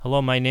Hello,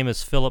 my name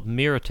is Philip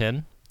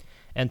Meriton,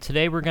 and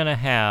today we're going to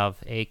have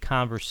a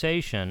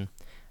conversation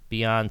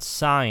beyond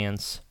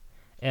science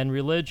and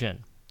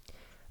religion.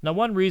 Now,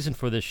 one reason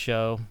for this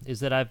show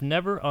is that I've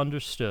never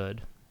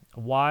understood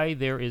why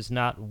there is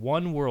not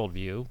one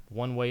worldview,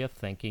 one way of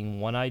thinking,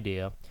 one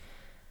idea,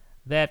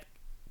 that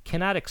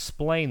cannot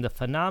explain the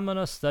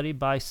phenomena studied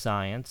by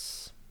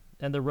science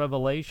and the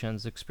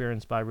revelations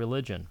experienced by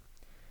religion.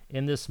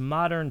 In this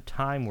modern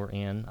time we're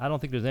in, I don't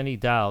think there's any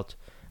doubt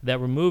that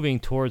we're moving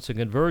towards a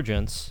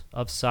convergence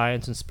of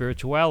science and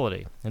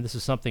spirituality, and this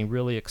is something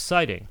really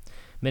exciting.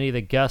 Many of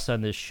the guests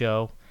on this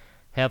show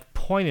have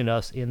pointed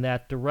us in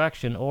that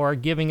direction or are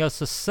giving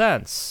us a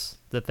sense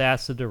that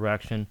that's the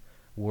direction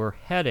we're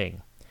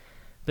heading.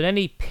 But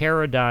any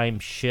paradigm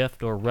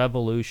shift or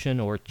revolution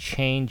or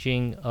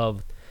changing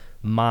of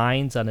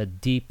minds on a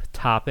deep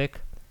topic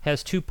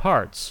has two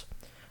parts.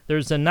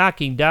 There's the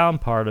knocking down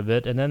part of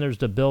it, and then there's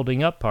the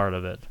building up part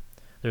of it.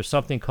 There's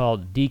something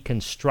called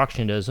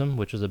deconstructionism,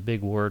 which is a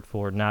big word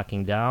for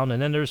knocking down,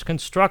 and then there's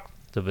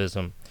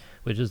constructivism,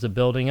 which is the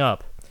building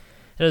up.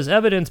 It is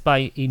evidenced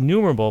by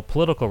innumerable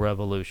political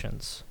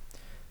revolutions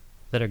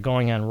that are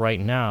going on right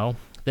now.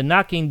 The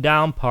knocking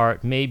down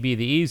part may be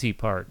the easy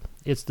part.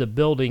 It's the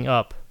building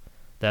up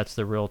that's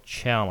the real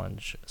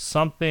challenge.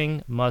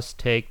 Something must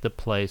take the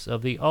place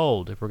of the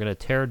old. If we're going to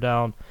tear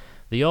down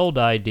the old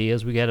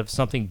ideas, we got to have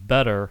something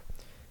better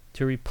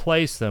to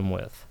replace them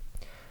with.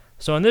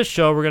 So in this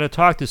show, we're going to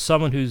talk to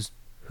someone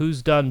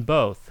who's done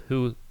both,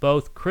 who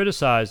both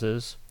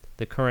criticizes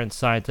the current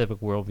scientific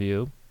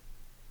worldview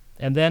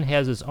and then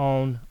has his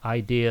own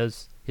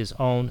ideas, his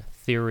own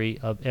theory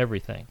of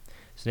everything.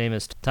 His name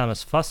is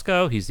Thomas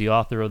Fusco. He's the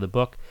author of the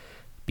book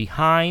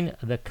Behind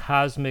the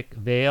Cosmic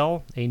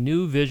Veil, A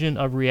New Vision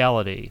of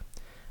Reality,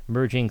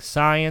 Merging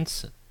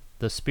Science,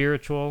 the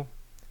Spiritual,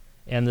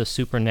 and the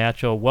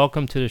Supernatural.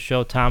 Welcome to the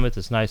show, Thomas.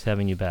 It's nice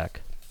having you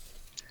back.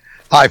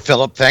 Hi,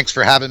 Philip. Thanks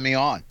for having me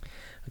on.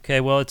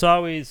 Okay, well, it's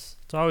always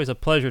a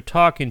pleasure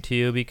talking to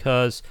you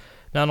because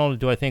not only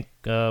do I think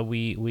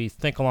we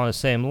think along the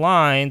same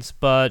lines,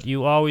 but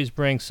you always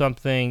bring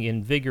something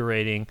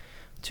invigorating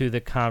to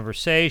the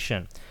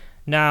conversation.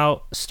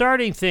 Now,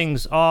 starting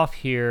things off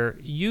here,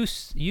 you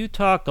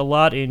talk a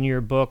lot in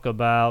your book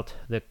about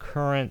the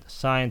current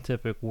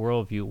scientific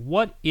worldview.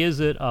 What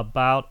is it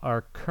about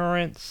our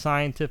current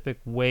scientific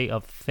way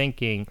of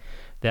thinking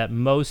that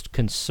most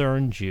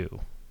concerns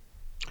you?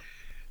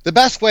 The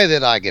best way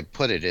that I could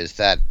put it is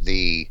that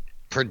the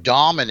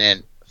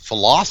predominant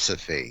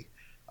philosophy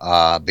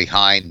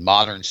behind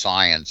modern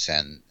science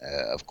and,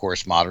 of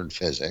course, modern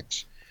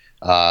physics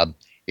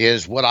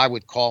is what I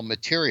would call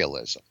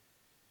materialism.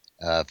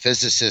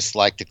 Physicists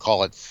like to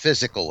call it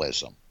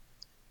physicalism,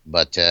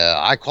 but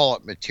I call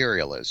it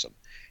materialism.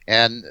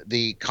 And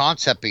the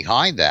concept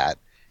behind that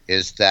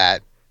is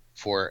that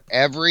for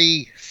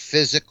every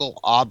physical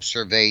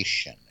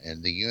observation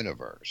in the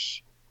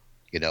universe,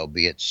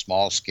 be it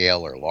small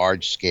scale or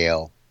large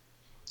scale,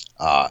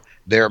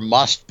 there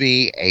must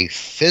be a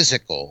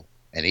physical,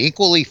 an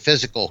equally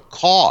physical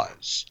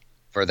cause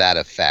for that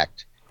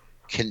effect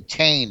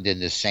contained in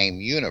the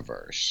same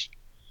universe.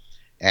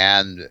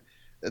 And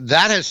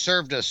that has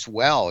served us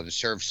well and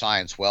served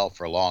science well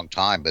for a long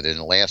time. But in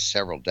the last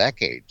several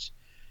decades,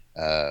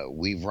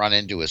 we've run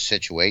into a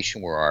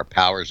situation where our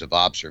powers of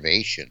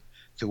observation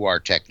through our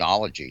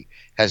technology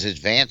has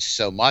advanced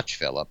so much,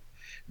 Philip,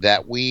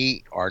 that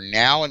we are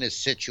now in a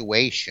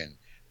situation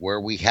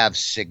where we have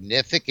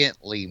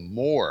significantly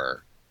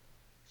more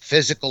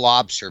physical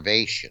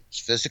observations,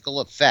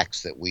 physical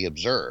effects that we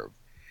observe,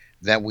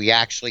 than we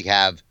actually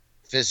have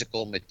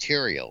physical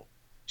material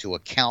to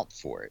account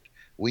for it.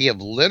 We have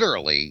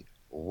literally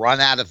run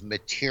out of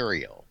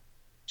material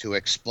to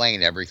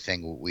explain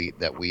everything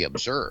that we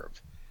observe.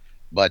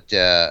 But,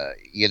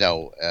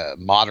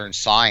 modern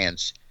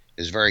science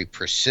is very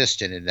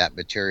persistent in that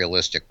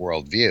materialistic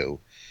worldview.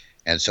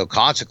 And so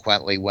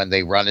consequently, when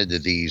they run into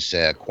these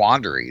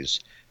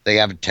quandaries, they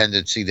have a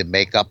tendency to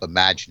make up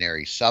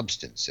imaginary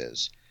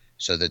substances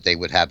so that they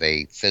would have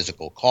a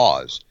physical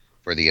cause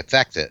for the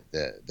effect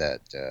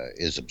that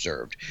is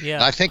observed. Yeah.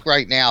 And I think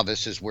right now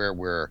this is where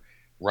we're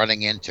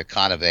running into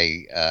kind of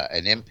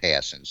an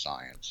impasse in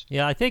science.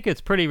 Yeah, I think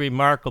it's pretty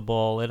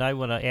remarkable, and I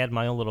want to add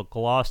my own little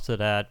gloss to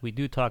that. We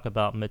do talk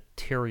about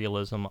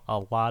materialism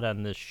a lot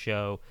on this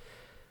show.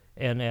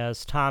 And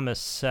as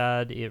Thomas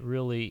said, it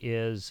really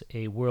is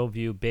a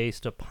worldview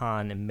based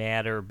upon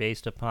matter,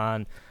 based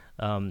upon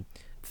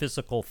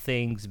physical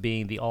things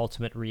being the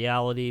ultimate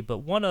reality. But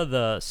one of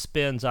the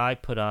spins I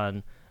put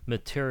on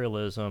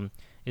materialism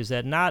is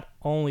that not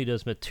only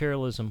does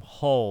materialism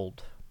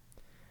hold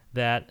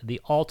that the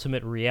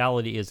ultimate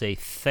reality is a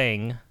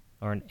thing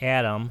or an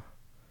atom,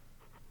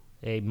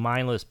 a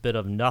mindless bit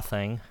of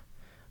nothing,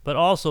 but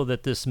also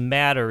that this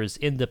matter is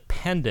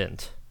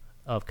independent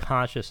of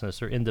consciousness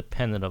or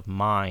independent of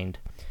mind,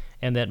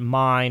 and that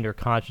mind or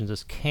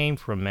consciousness came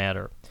from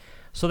matter.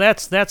 So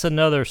that's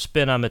another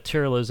spin on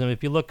materialism.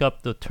 If you look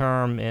up the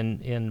term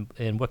in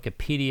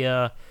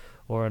Wikipedia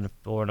or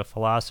in a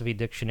philosophy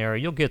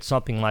dictionary. You'll get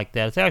something like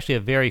that. It's actually a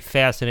very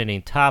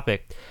fascinating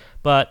topic.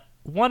 But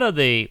one of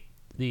the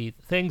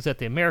things that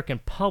the American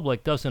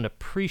public doesn't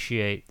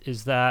appreciate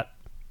is that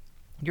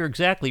you're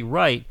exactly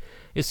right.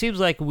 It seems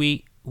like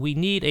we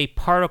need a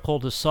particle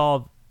to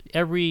solve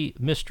every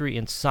mystery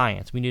in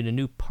science. We need a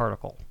new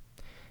particle.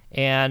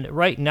 And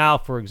right now,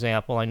 for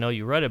example, I know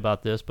you read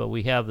about this, but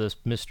we have this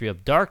mystery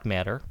of dark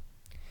matter.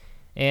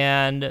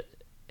 And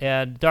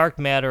dark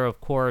matter,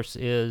 of course,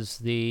 is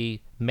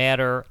the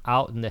matter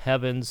out in the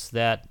heavens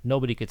that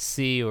nobody could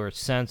see or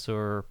sense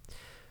or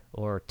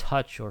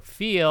touch or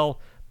feel,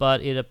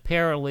 but it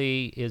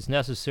apparently is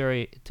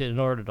necessary in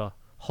order to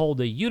hold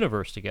the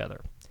universe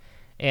together.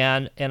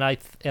 And I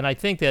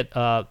think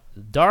that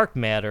dark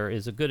matter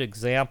is a good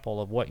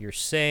example of what you're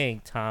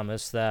saying,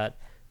 Thomas, that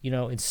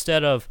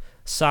instead of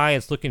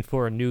science looking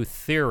for a new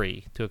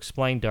theory to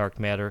explain dark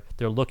matter,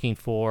 they're looking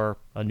for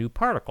a new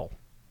particle.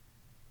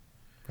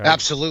 Right?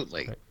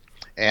 Absolutely. Right.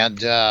 And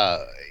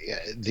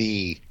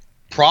the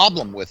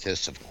problem with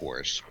this, of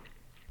course,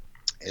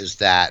 is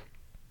that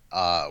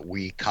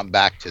we come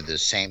back to the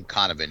same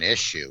kind of an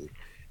issue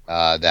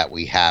that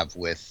we have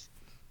with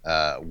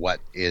what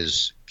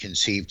is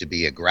conceived to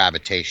be a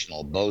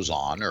gravitational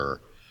boson,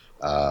 or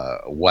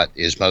what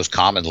is most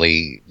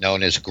commonly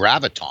known as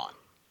graviton.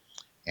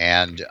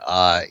 And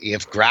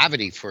if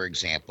gravity, for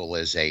example,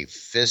 is a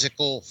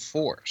physical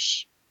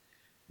force,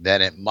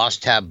 then it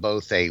must have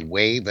both a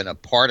wave and a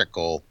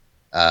particle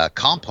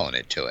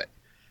component to it.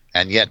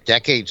 And yet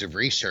decades of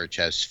research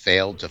has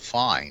failed to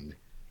find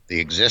the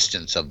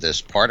existence of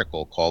this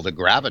particle called a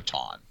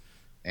graviton.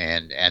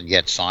 And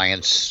yet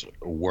science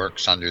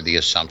works under the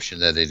assumption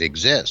that it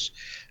exists.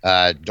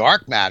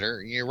 Dark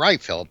matter, you're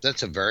right, Philip,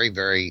 that's a very,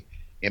 very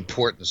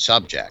important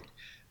subject,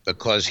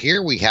 because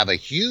here we have a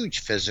huge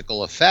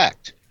physical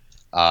effect.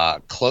 There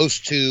is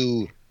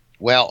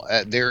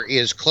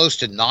close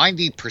to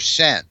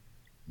 90%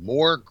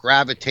 more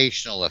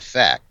gravitational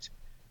effect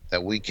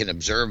that we can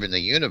observe in the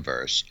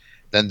universe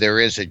than there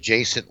is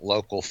adjacent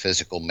local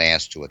physical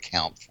mass to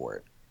account for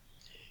it.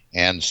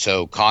 And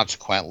so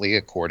consequently,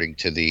 according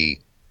to the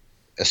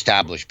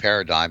established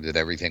paradigm that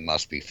everything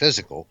must be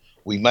physical,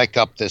 we make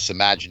up this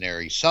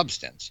imaginary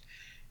substance.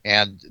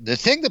 And the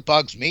thing that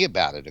bugs me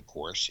about it, of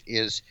course,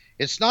 is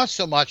it's not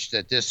so much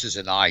that this is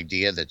an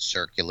idea that's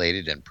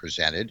circulated and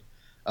presented.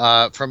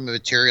 From a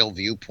material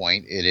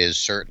viewpoint, it is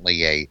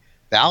certainly a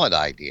valid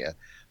idea,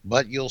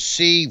 but you'll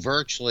see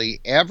virtually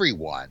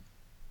everyone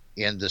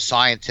in the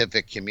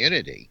scientific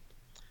community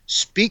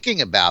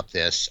speaking about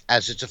this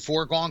as it's a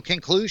foregone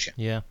conclusion.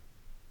 Yeah.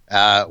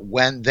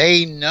 When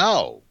they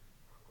know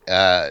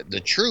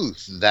the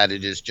truth that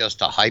it is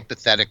just a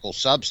hypothetical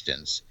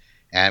substance,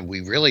 and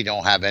we really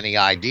don't have any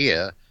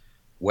idea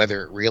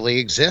whether it really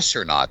exists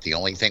or not. The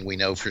only thing we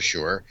know for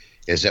sure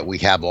is that we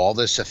have all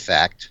this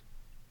effect,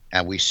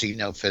 and we see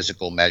no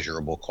physical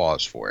measurable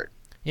cause for it.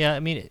 Yeah, I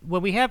mean,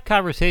 when we have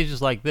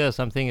conversations like this,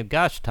 I'm thinking,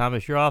 gosh,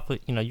 Thomas,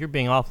 you're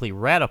being awfully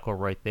radical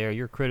right there.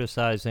 You're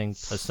criticizing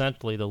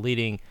essentially the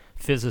leading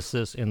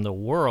physicists in the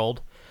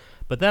world.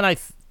 But then I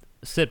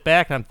sit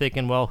back and I'm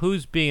thinking, well,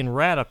 who's being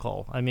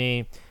radical? I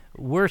mean,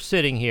 we're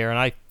sitting here, and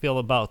I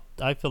feel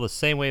the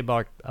same way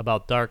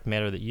about dark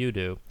matter that you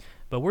do.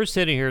 But we're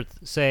sitting here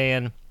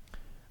saying,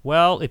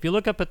 well, if you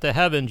look up at the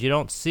heavens, you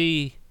don't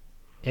see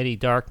any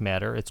dark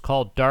matter. It's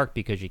called dark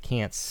because you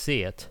can't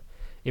see it.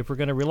 If we're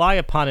going to rely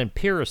upon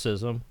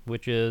empiricism,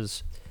 which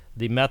is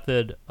the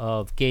method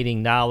of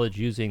gaining knowledge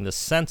using the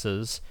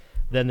senses,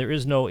 then there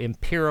is no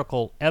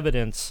empirical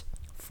evidence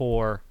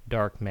for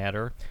dark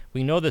matter.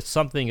 We know that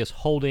something is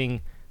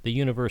holding the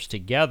universe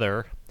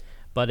together,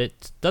 but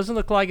it doesn't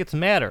look like it's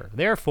matter.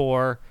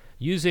 Therefore,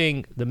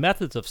 using the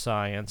methods of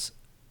science,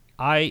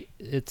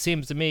 it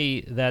seems to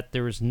me that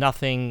there is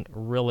nothing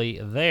really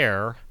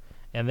there,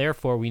 and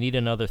therefore we need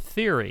another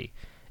theory.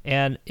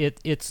 And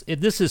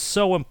this is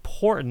so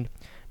important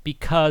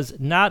because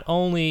not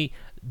only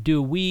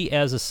do we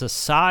as a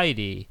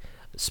society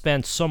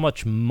spend so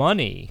much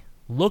money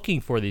looking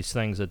for these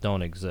things that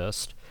don't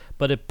exist,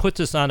 but it puts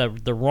us on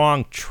the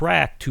wrong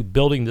track to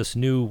building this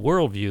new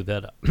worldview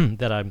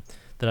that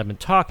I've been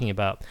talking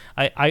about.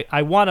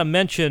 I want to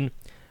mention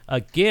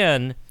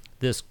again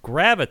this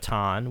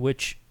graviton,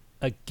 which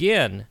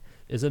again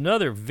is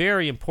another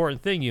very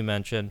important thing you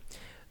mentioned.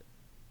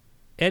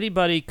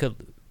 Anybody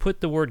could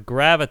put the word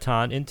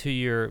graviton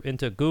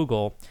into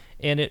Google,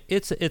 and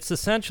it's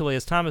essentially,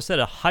 as Thomas said,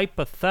 a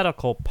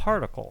hypothetical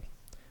particle.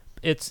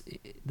 It's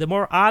the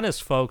more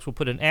honest folks will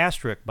put an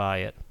asterisk by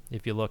it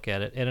if you look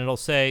at it, and it'll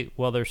say,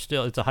 well,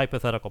 it's a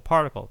hypothetical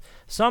particle.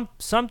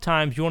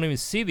 Sometimes you won't even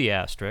see the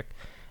asterisk,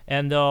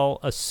 and they'll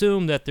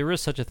assume that there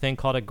is such a thing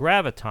called a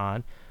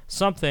graviton,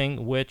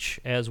 something which,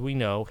 as we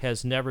know,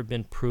 has never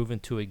been proven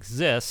to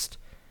exist,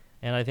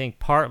 and I think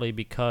partly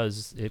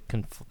because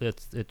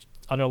it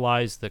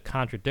underlies the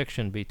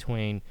contradiction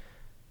between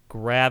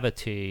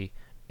gravity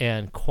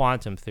and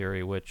quantum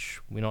theory, which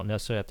we don't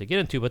necessarily have to get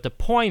into. But the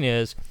point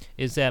is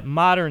that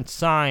modern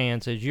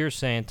science, as you're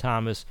saying,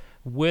 Thomas,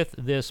 with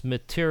this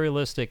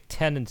materialistic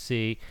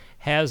tendency,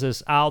 has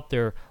us out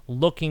there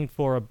looking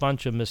for a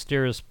bunch of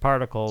mysterious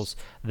particles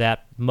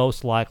that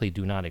most likely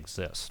do not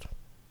exist.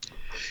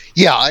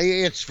 Yeah,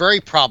 it's very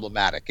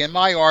problematic. And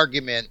my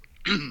argument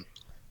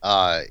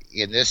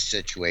in this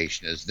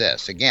situation is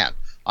this. Again,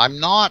 I'm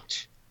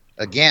not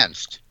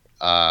against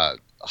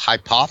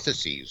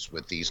hypotheses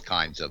with these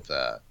kinds of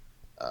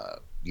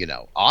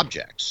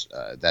objects,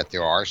 that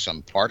there are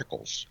some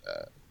particles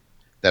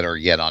that are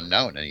yet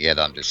unknown and yet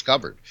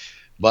undiscovered.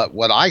 But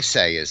what I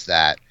say is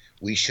that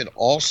we should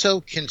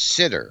also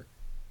consider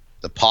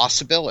the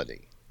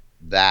possibility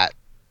that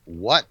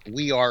what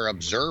we are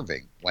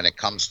observing when it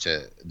comes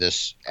to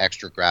this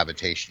extra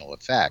gravitational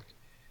effect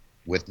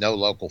with no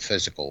local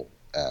physical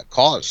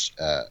cause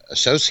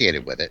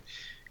associated with it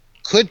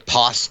could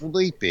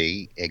possibly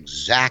be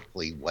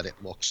exactly what it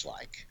looks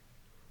like,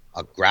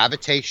 a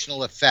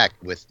gravitational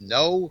effect with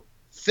no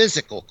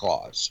physical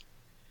cause.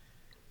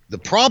 The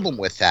problem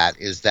with that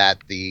is that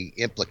the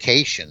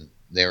implication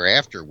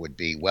thereafter would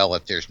be, well,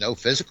 if there's no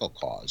physical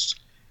cause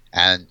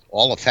and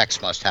all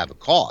effects must have a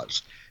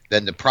cause,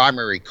 then the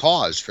primary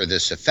cause for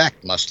this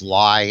effect must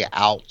lie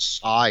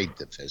outside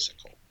the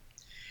physical.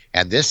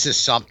 And this is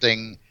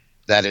something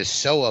that is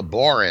so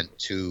abhorrent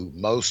to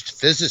most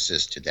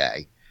physicists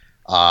today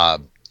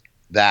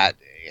that,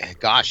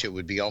 gosh, it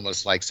would be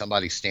almost like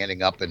somebody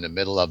standing up in the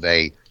middle of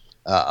a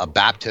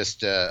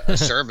Baptist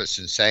service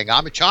and saying,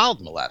 "I'm a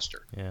child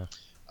molester." Yeah.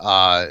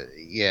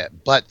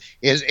 But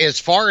as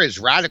far as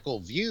radical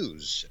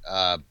views,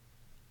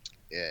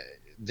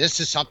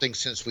 this is something,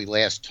 since we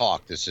last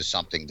talked, this is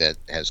something that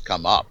has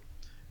come up,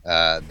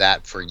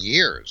 that for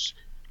years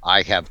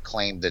I have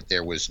claimed that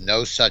there was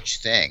no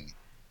such thing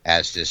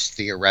as this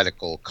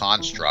theoretical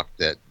construct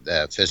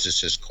that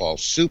physicists call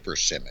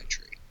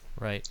supersymmetry.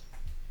 Right.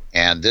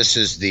 And this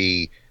is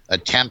the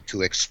attempt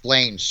to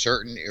explain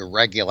certain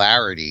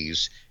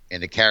irregularities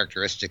in the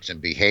characteristics and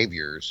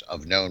behaviors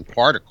of known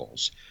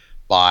particles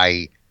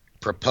by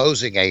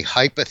proposing a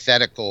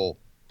hypothetical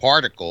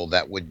particle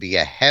that would be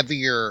a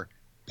heavier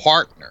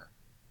partner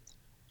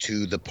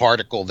to the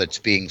particle that's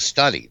being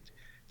studied,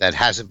 that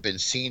hasn't been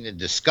seen and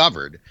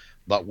discovered,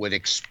 but would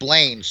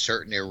explain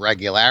certain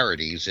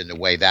irregularities in the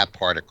way that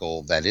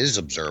particle that is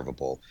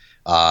observable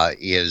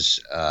is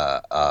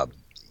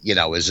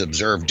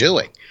observed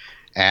doing.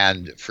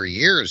 And for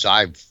years,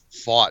 I've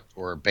fought,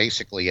 or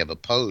basically have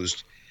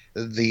opposed,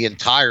 the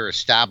entire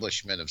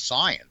establishment of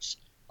science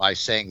by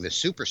saying the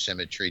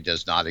supersymmetry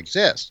does not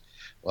exist.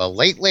 Well,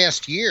 late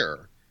last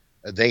year,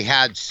 they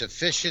had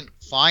sufficient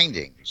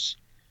findings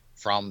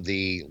from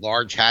the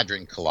Large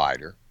Hadron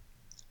Collider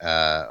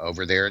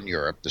over there in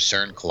Europe, the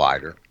CERN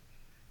Collider.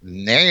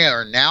 They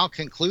are now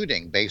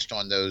concluding, based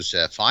on those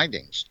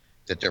findings,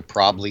 that there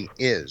probably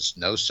is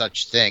no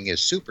such thing as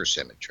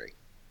supersymmetry.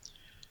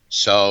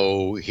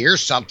 So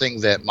here's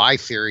something that my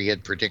theory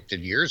had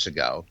predicted years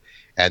ago,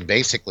 and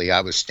basically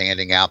I was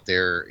standing out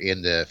there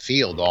in the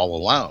field all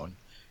alone,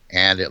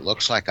 and it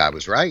looks like I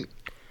was right.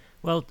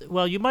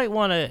 Well, you might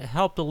want to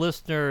help the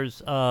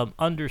listeners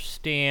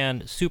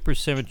understand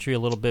supersymmetry a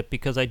little bit,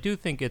 because I do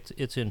think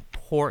it's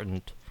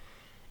important.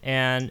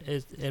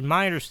 And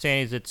my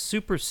understanding is that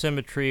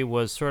supersymmetry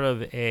was sort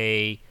of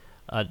a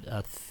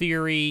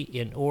theory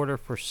in order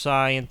for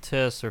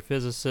scientists or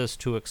physicists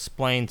to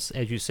explain,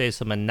 as you say,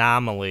 some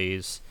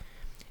anomalies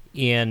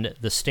in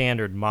the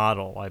standard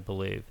model, I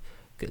believe.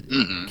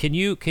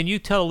 Mm-hmm. Can you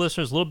tell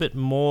listeners a little bit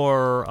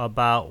more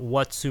about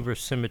what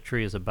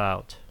supersymmetry is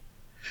about?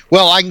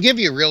 Well, I can give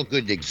you a real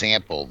good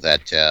example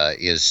that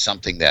is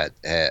something that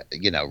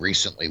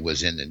recently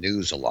was in the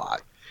news a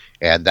lot,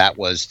 and that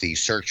was the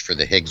search for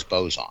the Higgs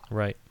boson.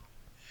 Right.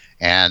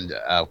 And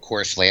of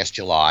course, last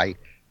July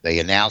they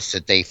announced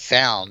that they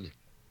found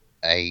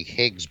a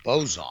Higgs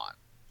boson,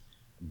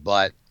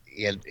 but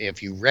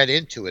if you read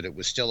into it, it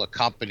was still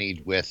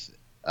accompanied with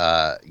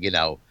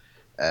kind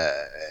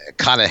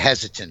of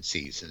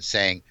hesitancies and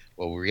saying,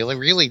 well, we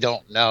really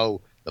don't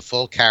know the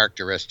full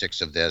characteristics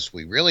of this.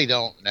 We really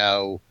don't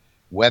know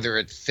whether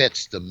it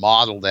fits the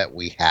model that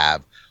we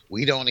have.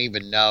 We don't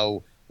even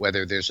know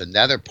whether there's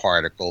another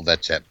particle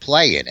that's at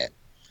play in it.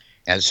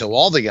 And so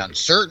all the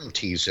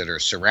uncertainties that are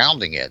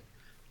surrounding it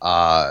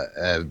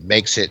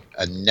makes it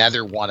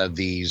another one of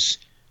these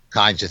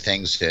kinds of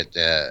things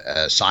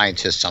that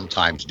scientists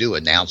sometimes do,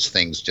 announce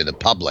things to the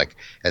public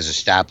as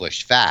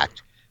established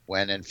fact,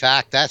 when in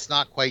fact that's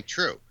not quite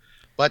true.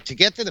 But to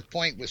get to the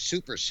point with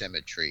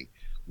supersymmetry,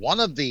 one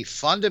of the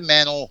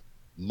fundamental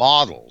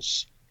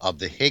models of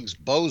the Higgs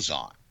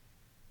boson,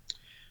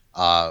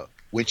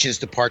 which is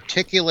the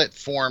particulate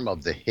form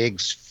of the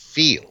Higgs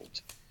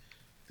field.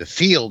 The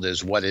field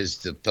is what is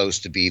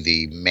supposed to be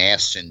the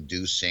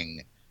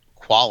mass-inducing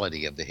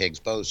quality of the Higgs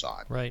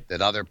boson. Right.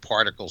 That other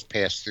particles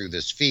pass through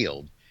this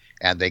field,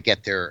 and they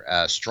get their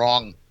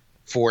strong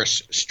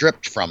force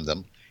stripped from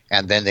them,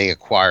 and then they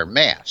acquire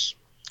mass.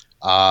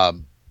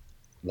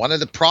 One of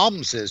the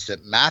problems is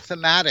that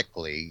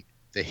mathematically,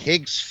 the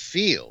Higgs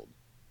field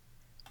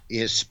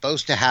is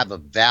supposed to have a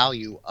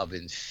value of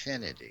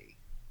infinity.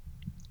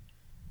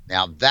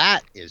 Now,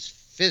 that is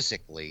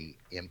physically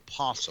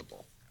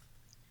impossible.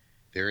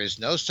 There is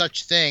no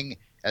such thing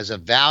as a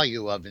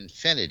value of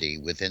infinity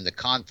within the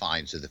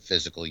confines of the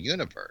physical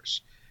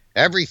universe.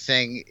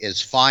 Everything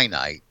is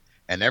finite,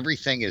 and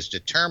everything is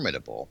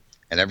determinable,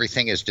 and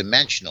everything is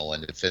dimensional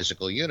in the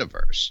physical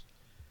universe.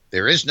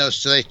 There is no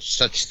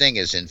such thing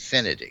as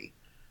infinity.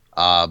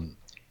 Um,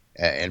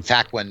 in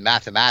fact, when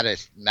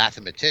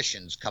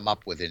mathematicians come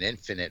up with an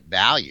infinite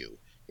value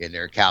in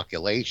their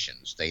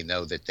calculations, they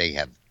know that they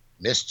have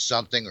missed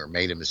something or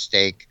made a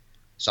mistake.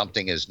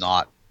 Something is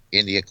not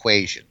in the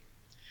equation.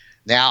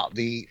 Now,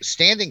 the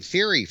standing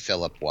theory,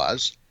 Philip,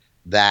 was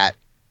that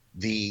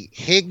the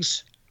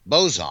Higgs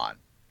boson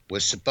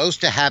was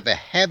supposed to have a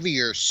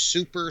heavier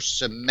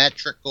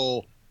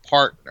supersymmetrical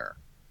partner,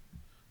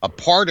 a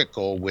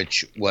particle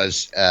which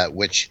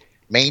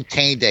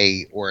maintained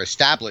or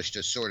established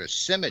a sort of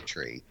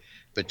symmetry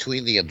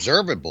between the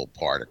observable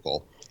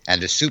particle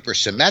and the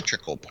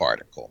supersymmetrical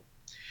particle.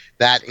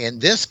 That in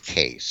this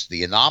case,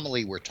 the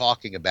anomaly we're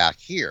talking about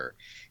here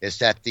is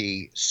that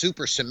the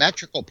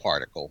supersymmetrical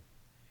particle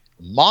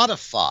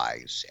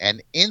modifies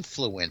and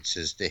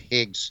influences the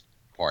Higgs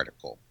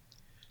particle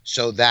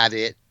so that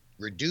it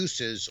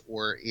reduces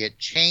or it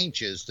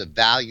changes the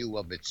value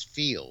of its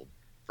field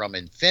from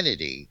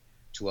infinity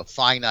to a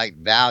finite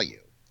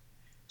value.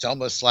 It's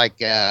almost like,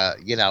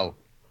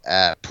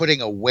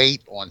 putting a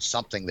weight on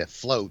something that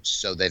floats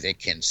so that it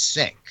can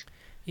sink.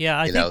 Yeah,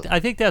 I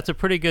think that's a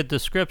pretty good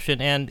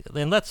description. And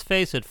let's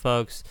face it,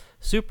 folks,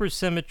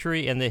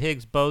 supersymmetry and the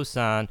Higgs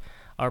boson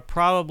are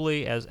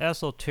probably as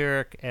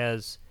esoteric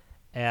as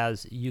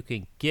you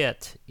can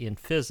get in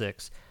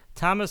physics.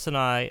 Thomas and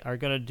I are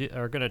going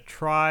to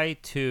try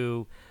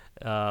to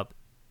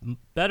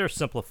better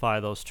simplify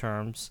those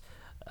terms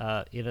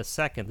in a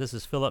second. This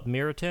is Philip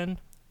Meriton.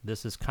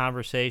 This is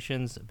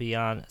Conversations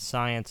Beyond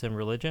Science and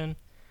Religion.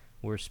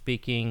 We're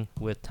speaking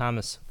with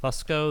Thomas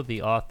Fusco,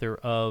 the author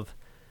of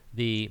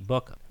the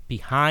book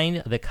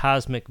Behind the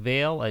Cosmic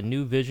Veil, A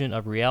New Vision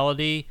of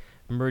Reality,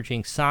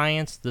 Merging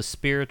Science, the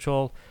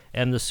Spiritual,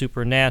 and the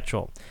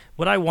Supernatural.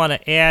 What I want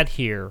to add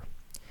here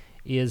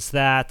is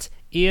that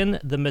in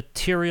the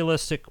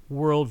materialistic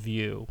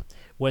worldview,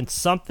 when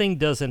something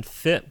doesn't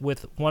fit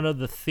with one of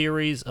the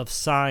theories of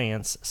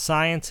science,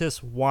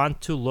 scientists want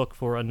to look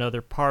for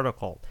another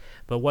particle.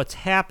 But what's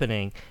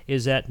happening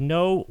is that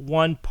no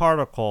one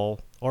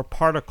particle or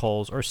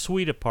particles or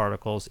suite of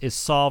particles is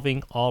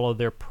solving all of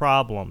their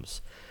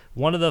problems.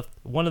 One of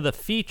the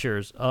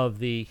features of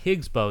the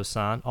Higgs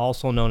boson,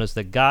 also known as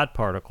the God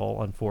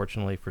particle,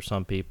 unfortunately for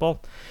some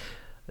people,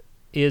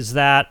 is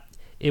that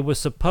it was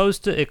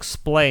supposed to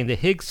explain, the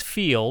Higgs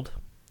field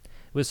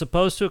was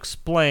supposed to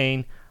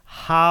explain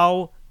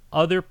how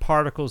other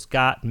particles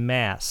got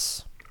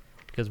mass.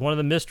 Because one of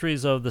the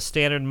mysteries of the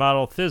Standard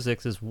Model of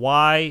Physics is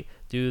why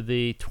do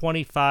the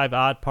 25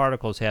 odd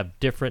particles have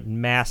different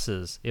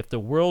masses? If the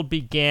world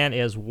began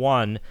as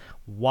one,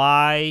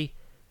 why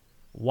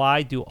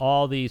do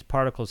all these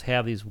particles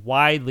have these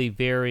widely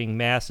varying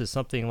masses,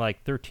 something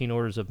like 13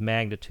 orders of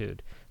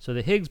magnitude? So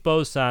the Higgs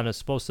boson is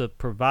supposed to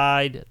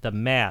provide the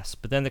mass.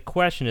 But then the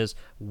question is,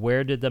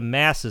 where did the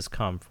masses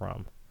come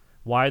from?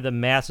 Why are the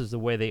masses the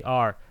way they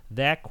are?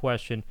 That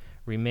question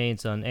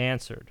remains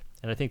unanswered.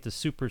 And I think the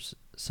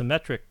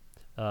supersymmetric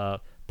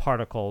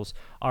particles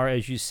are,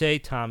 as you say,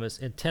 Thomas,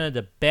 intended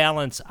to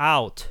balance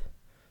out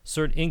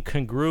certain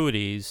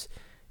incongruities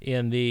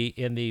in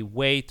the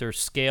weight or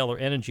scale or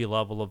energy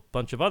level of a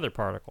bunch of other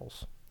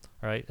particles,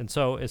 right? And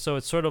so it's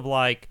sort of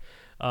like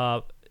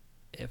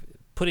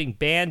putting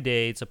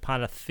Band-Aids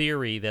upon a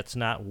theory that's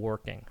not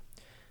working.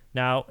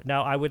 Now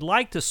I would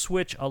like to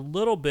switch a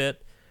little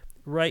bit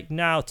right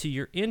now to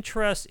your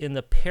interest in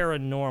the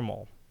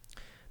paranormal,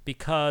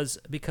 because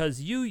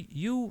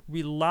you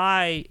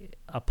rely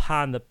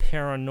upon the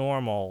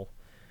paranormal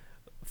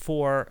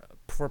for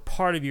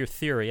part of your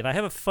theory, and I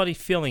have a funny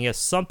feeling it has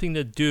something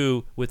to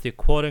do with the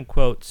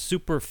quote-unquote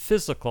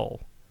superphysical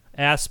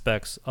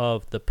aspects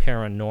of the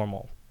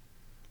paranormal,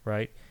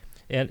 right?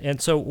 And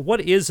so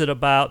what is it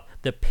about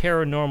the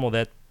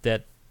paranormal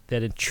that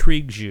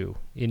intrigues you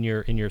in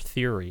your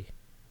theory?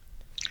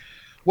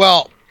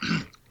 Well,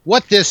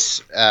 what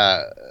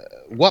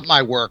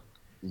my work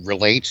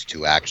relates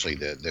to, actually,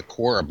 the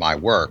core of my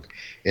work,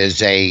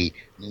 is a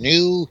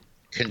new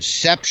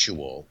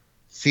conceptual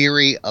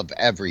theory of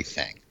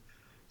everything,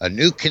 a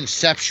new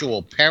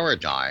conceptual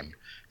paradigm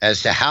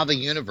as to how the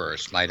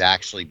universe might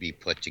actually be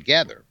put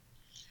together.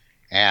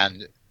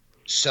 And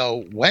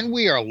so when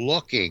we are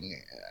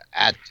looking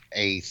at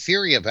a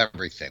theory of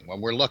everything,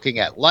 when we're looking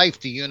at life,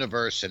 the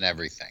universe, and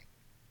everything,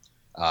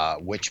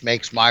 which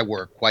makes my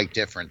work quite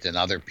different than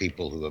other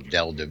people who have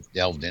delved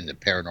into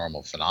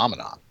paranormal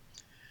phenomena,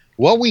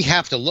 what we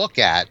have to look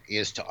at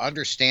is to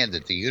understand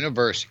that the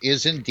universe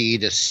is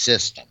indeed a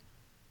system,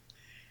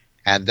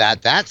 and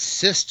that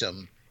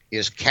system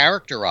is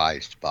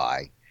characterized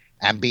by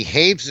and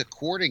behaves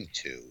according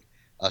to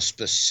a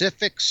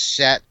specific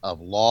set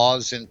of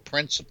laws and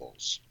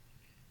principles.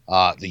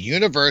 The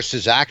universe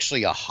is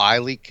actually a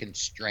highly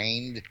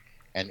constrained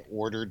and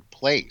ordered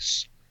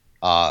place.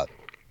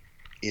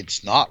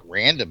 it's not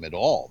random at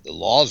all. The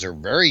laws are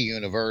very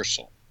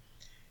universal.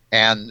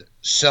 And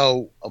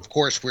so, of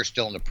course, we're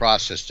still in the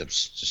process of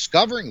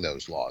discovering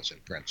those laws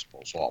and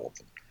principles, all of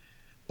them.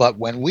 But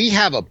when we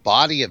have a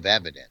body of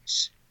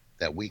evidence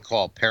that we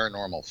call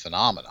paranormal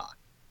phenomena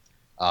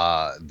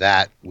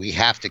that we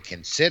have to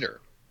consider,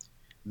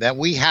 then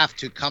we have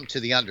to come to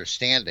the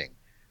understanding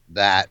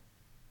that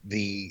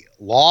the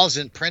laws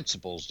and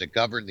principles that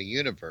govern the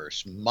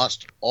universe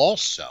must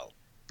also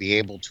be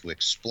able to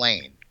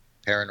explain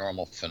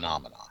paranormal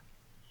phenomena.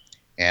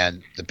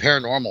 And the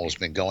paranormal has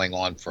been going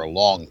on for a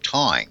long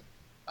time.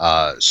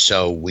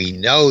 So we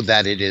know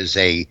that it is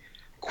a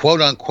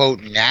quote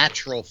unquote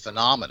natural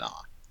phenomena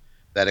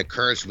that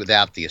occurs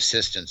without the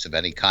assistance of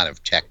any kind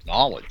of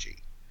technology.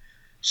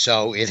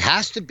 So it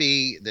has to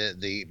be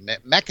the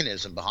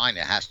mechanism behind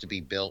it has to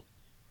be built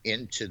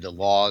into the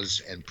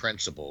laws and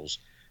principles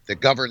that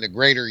govern the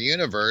greater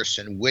universe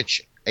in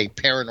which a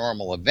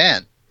paranormal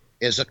event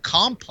is a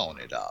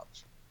component of.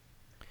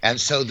 And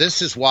so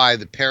this is why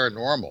the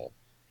paranormal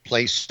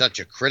plays such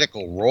a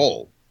critical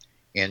role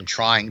in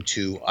trying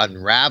to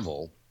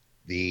unravel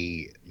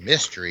the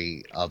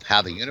mystery of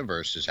how the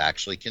universe is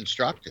actually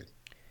constructed.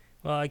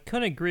 Well, I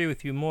couldn't agree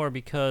with you more,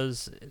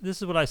 because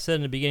this is what I said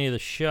in the beginning of the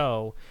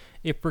show.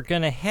 If we're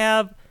going to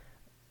have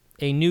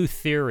a new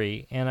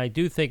theory, and I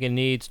do think it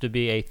needs to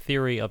be a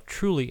theory of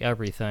truly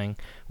everything,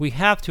 we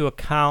have to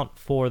account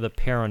for the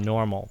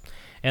paranormal.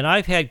 And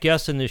I've had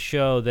guests in this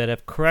show that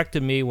have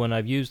corrected me when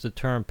I've used the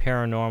term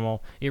paranormal.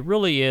 It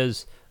really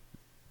is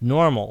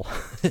normal.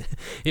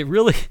 it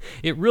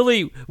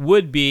really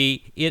would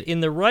be it in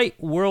the right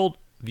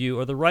worldview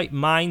or the right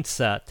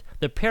mindset.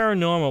 The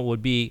paranormal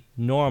would be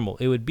normal.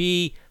 It would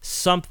be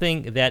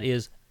something that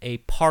is a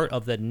part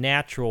of the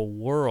natural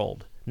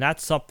world, not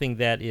something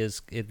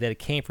that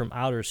came from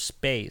outer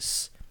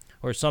space,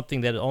 or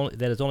something that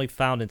is only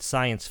found in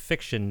science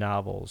fiction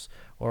novels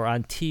or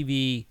on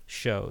TV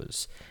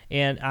shows.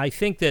 And I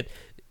think that,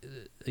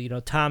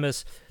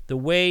 Thomas, the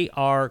way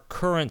our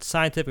current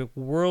scientific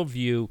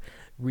worldview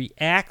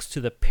reacts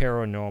to the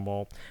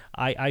paranormal,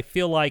 I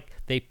feel like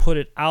they put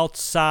it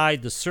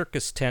outside the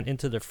circus tent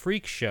into the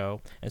freak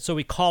show, and so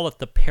we call it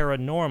the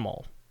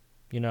paranormal.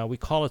 We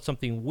call it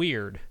something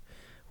weird.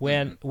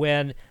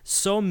 When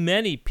so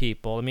many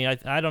people,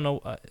 I don't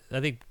know, I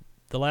think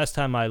the last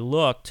time I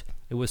looked,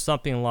 it was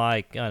something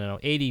like,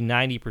 80,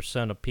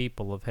 90% of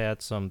people have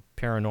had some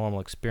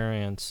paranormal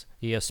experience,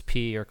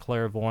 ESP or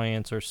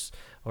clairvoyance or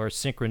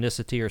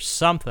synchronicity or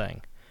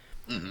something.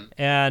 Mm-hmm.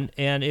 And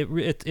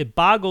it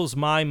boggles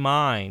my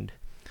mind,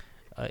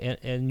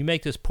 and you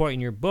make this point in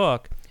your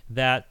book,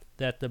 that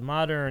the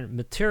modern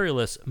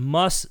materialists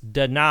must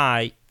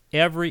deny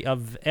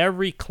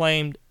every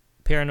claimed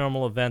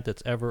paranormal event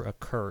that's ever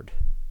occurred.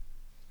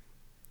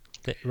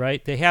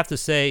 Right? They have to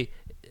say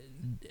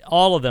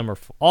all of them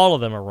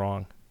are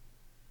wrong.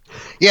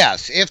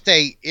 Yes, if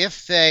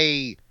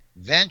they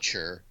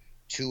venture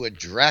to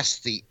address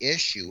the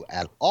issue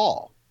at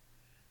all,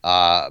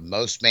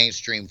 most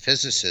mainstream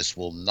physicists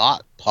will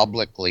not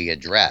publicly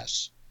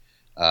address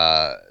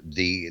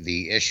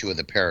the issue of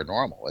the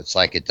paranormal. It's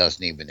like it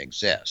doesn't even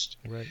exist.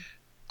 Right.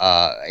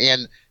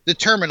 And the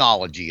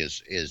terminology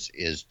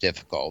is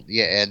difficult.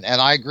 Yeah, and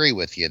I agree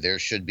with you. There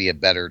should be a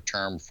better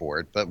term for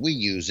it, but we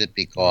use it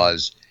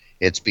because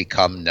it's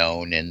become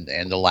known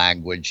in the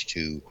language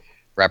to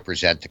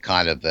represent the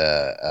kind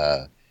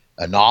of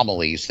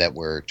anomalies that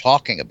we're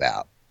talking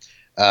about.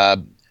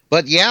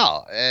 But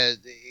yeah,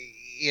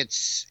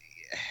 it's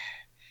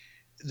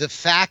the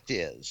fact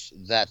is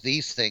that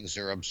these things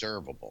are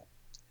observable,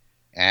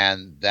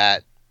 and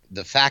that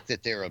the fact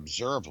that they're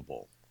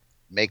observable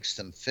makes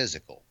them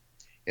physical.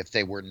 If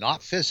they were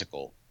not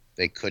physical,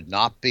 they could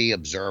not be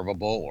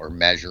observable or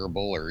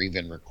measurable or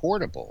even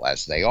recordable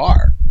as they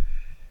are.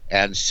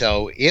 And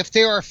so if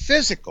they are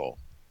physical,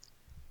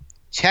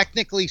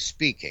 technically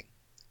speaking,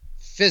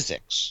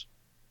 physics,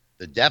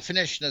 the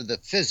definition of the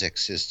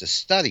physics is the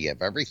study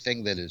of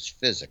everything that is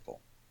physical.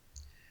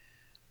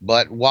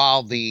 But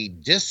while the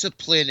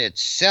discipline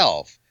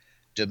itself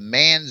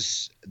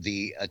demands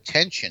the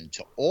attention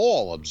to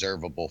all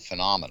observable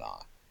phenomena,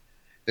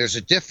 there's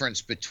a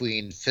difference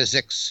between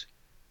physics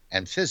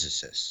and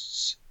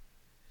physicists.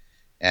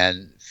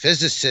 And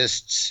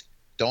physicists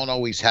don't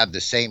always have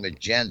the same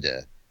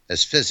agenda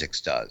as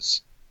physics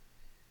does.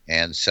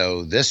 And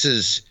so this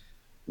is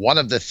one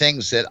of the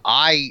things that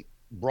I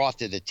brought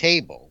to the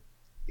table,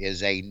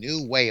 is a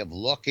new way of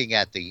looking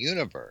at the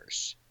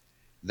universe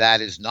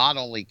that is not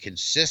only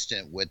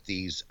consistent with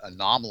these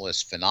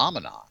anomalous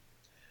phenomena,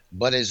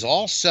 but is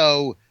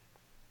also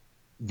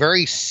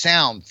very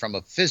sound from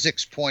a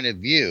physics point of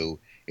view,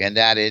 in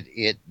that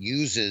it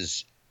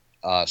uses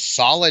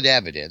solid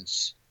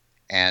evidence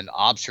and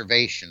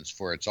observations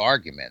for its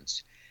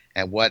arguments.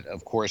 And what,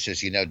 of course,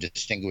 as you know,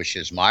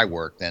 distinguishes my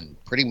work than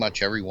pretty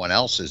much everyone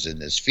else's in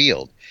this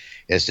field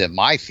is that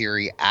my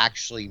theory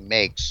actually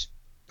makes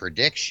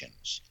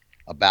predictions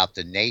about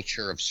the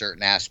nature of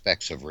certain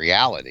aspects of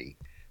reality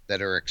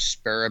that are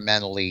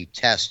experimentally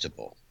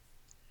testable.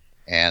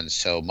 And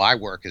so my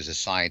work is a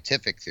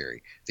scientific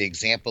theory. The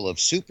example of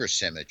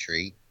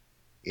supersymmetry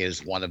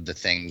is one of the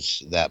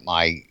things that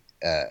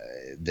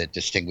that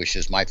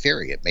distinguishes my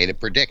theory. It made a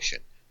prediction.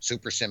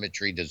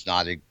 Supersymmetry does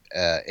not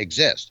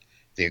exist.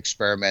 The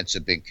experiments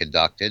have been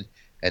conducted,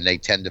 and they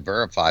tend to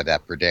verify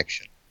that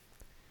prediction.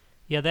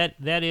 Yeah,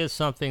 that is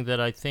something that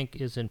I think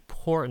is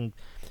important.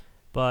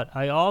 But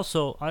I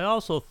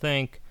also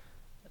think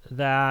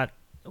that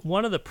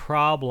one of the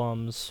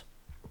problems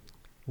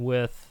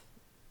with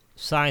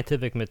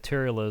scientific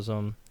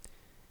materialism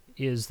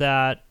is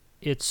that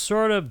it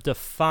sort of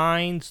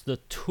defines the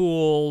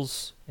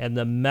tools and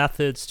the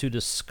methods to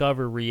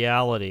discover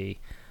reality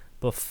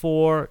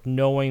before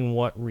knowing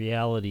what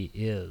reality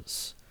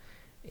is.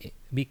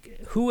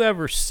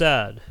 Whoever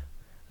said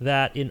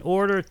that in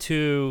order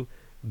to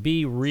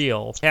be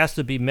real, it has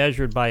to be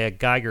measured by a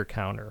Geiger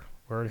counter,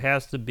 or it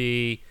has to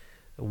be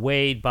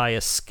weighed by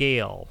a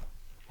scale,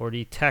 or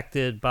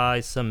detected by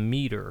some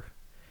meter.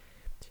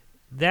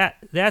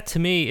 That to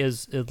me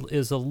is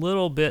a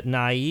little bit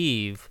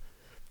naive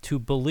to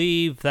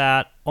believe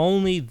that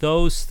only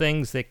those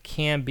things that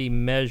can be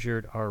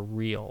measured are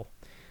real.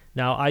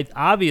 Now,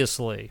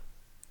 obviously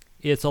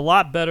it's a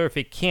lot better if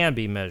it can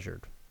be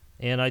measured,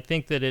 and I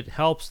think that it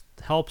helps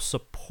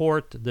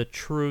support the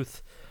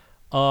truth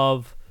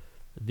of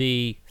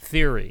the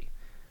theory.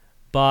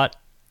 But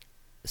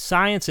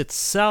science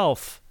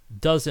itself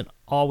doesn't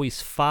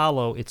always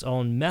follow its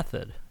own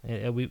method.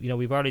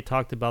 We've already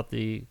talked about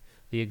the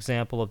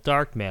example of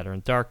dark matter,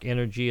 and dark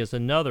energy is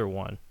another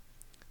one.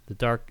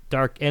 The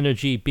dark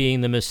energy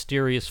being the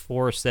mysterious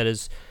force that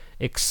is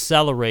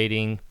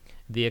accelerating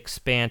the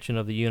expansion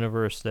of the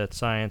universe, that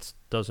science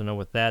doesn't know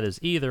what that is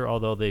either,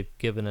 although they've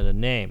given it a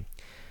name.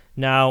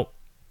 Now,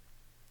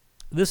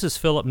 this is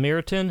Philip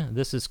Meriton.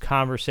 This is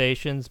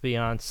Conversations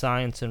Beyond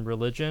Science and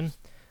Religion.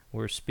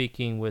 We're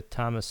speaking with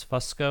Thomas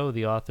Fusco,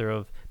 the author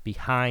of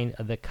Behind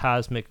the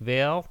Cosmic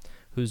Veil,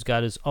 who's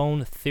got his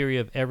own theory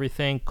of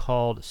everything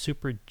called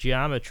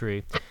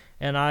supergeometry.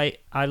 And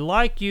I'd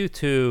like you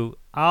to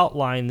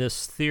outline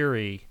this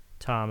theory,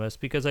 Thomas,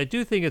 because I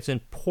do think it's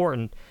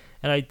important,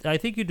 and I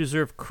think you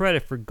deserve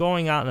credit for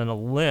going out on a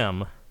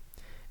limb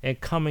and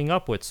coming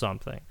up with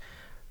something.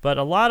 But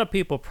a lot of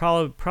people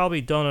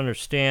probably don't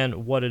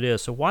understand what it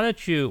is. So why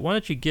don't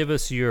you give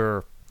us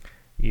your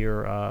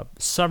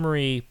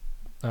summary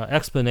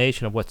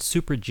explanation of what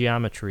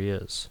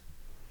supergeometry is?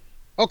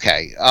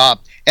 Okay,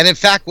 and in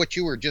fact, what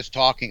you were just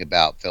talking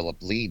about, Philip,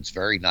 leads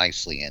very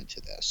nicely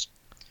into this.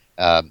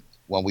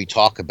 When we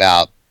talk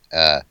about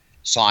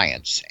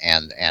science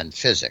and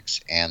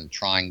physics and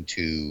trying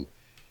to,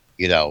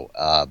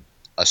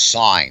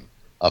 assign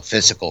a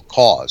physical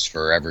cause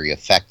for every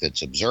effect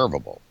that's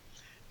observable.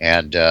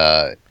 And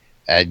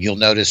you'll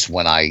notice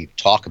when I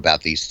talk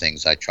about these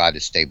things, I try to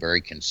stay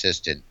very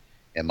consistent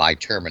in my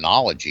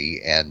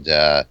terminology, and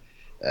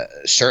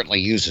certainly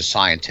use a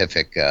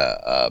scientific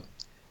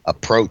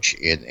approach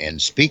in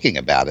speaking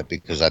about it,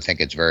 because I think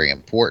it's very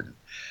important.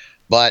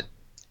 But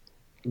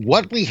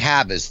what we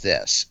have is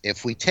this.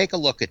 If we take a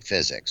look at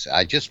physics,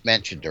 I just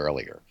mentioned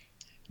earlier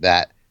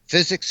that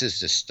physics is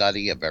the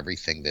study of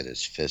everything that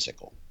is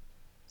physical.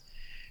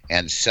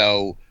 And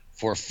so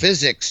for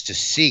physics to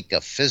seek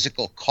a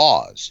physical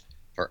cause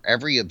for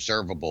every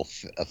observable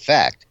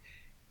effect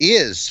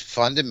is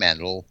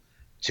fundamental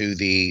to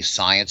the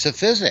science of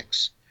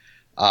physics.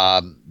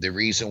 The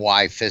reason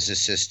why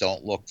physicists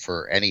don't look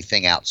for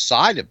anything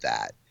outside of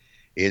that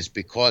is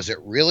because it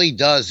really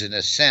does, in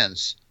a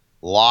sense,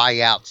 lie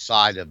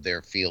outside of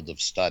their field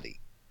of study.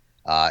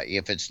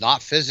 If it's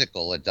not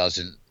physical, it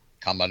doesn't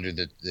come under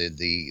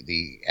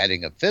the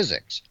heading of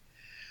physics.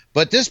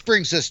 But this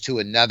brings us to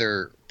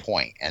another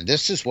point, and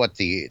this is what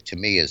to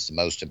me is the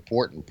most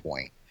important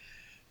point: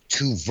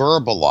 to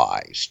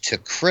verbalize, to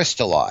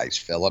crystallize,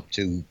 Philip,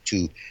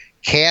 to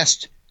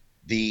cast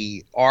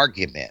the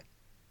argument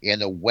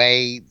in a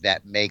way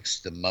that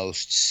makes the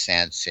most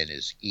sense and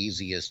is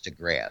easiest to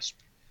grasp.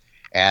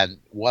 And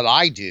what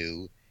I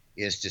do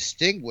is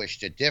distinguish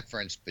the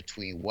difference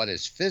between what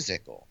is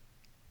physical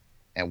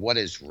and what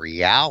is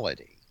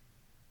reality,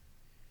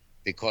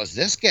 because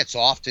this gets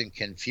often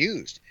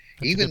confused,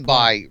 even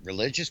by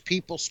religious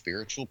people,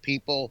 spiritual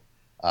people,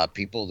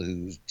 people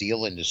who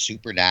deal in the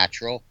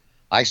supernatural.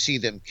 I see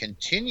them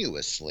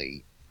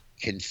continuously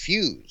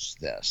confuse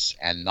this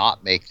and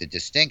not make the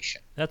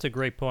distinction. That's a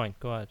great point.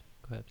 Go ahead.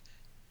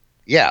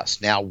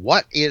 Yes. Now,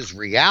 what is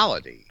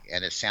reality?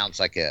 And it sounds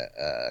like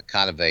a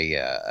kind of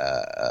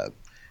a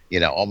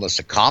almost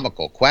a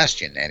comical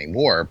question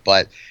anymore,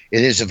 but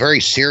it is a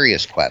very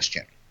serious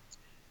question.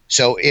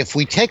 So if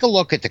we take a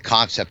look at the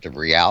concept of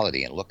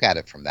reality and look at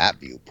it from that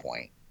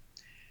viewpoint,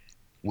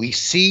 we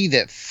see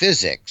that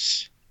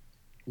physics,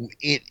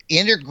 it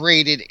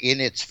integrated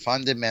in its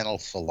fundamental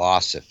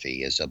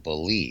philosophy, is a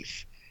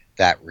belief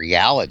that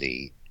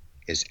reality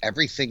is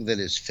everything that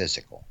is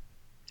physical.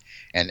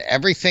 And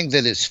everything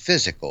that is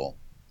physical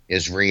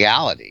is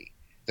reality.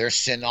 They're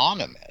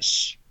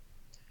synonymous.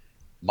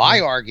 My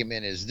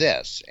argument is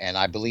this, and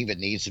I believe it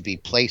needs to be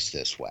placed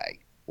this way,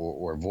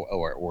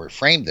 or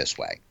framed this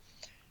way.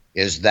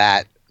 is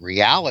that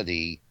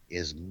reality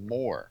is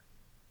more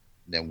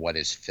than what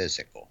is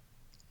physical.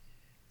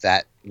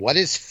 That what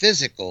is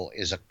physical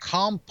is a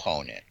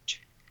component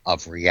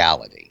of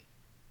reality.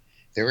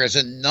 There is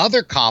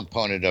another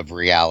component of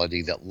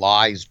reality that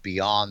lies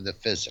beyond the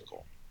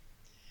physical.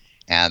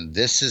 And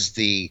this is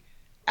the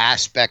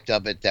aspect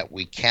of it that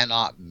we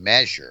cannot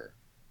measure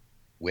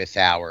with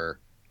our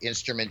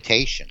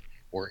instrumentation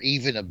or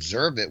even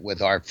observe it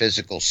with our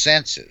physical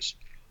senses.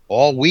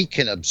 All we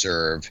can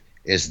observe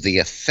is the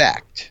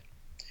effect.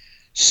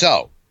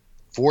 So,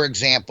 for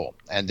example,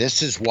 and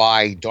this is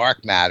why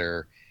dark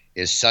matter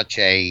is such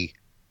a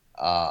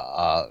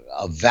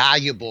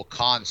valuable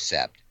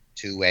concept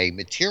to a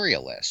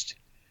materialist.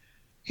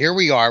 Here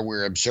we are,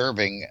 we're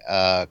observing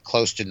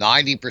close to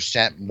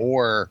 90%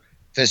 more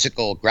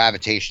physical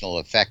gravitational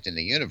effect in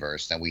the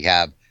universe than we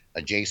have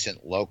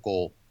adjacent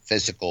local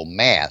physical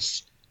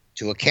mass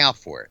to account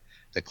for it.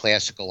 The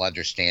classical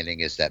understanding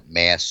is that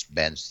mass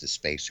bends the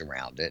space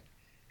around it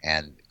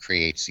and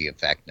creates the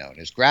effect known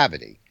as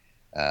gravity.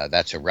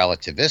 That's a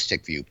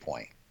relativistic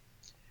viewpoint.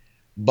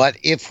 But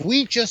if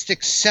we just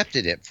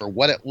accepted it for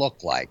what it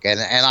looked like, and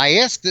I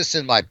ask this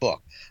in my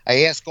book,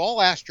 I ask all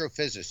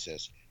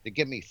astrophysicists to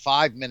give me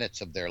 5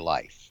 minutes of their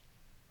life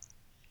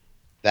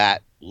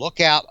that look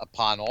out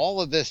upon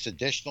all of this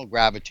additional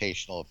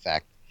gravitational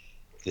effect,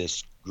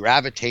 this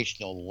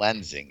gravitational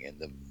lensing in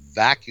the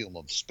vacuum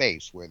of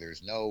space where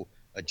there's no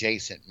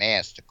adjacent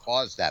mass to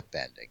cause that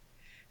bending.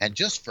 And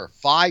just for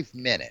 5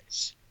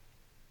 minutes,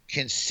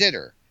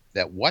 consider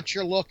that what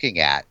you're looking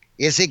at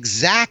is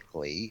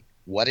exactly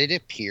what it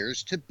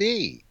appears to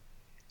be,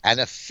 an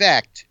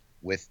effect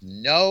with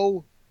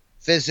no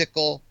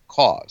physical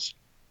cause.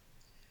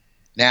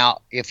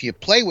 Now, if you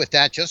play with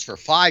that just for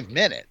 5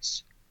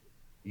 minutes,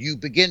 you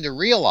begin to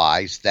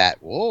realize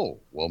that, whoa,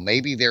 well,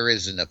 maybe there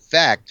is an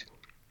effect,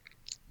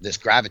 this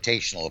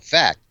gravitational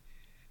effect,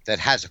 that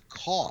has a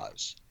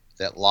cause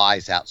that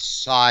lies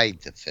outside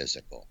the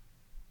physical.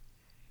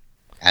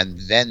 And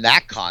then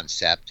that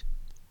concept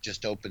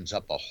just opens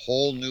up a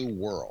whole new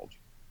world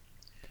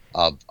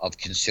of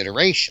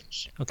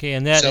considerations. Okay,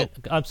 and that,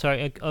 I'm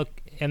sorry,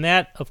 and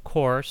that, of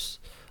course,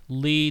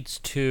 leads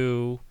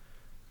to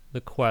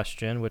the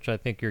question, which I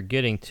think you're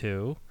getting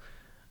to,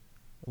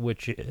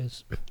 which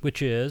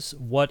is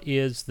what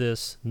is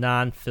this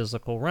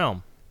non-physical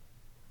realm?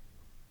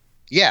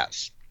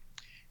 Yes.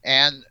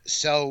 And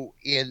so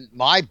in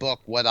my book,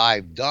 what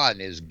I've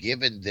done is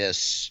given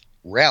this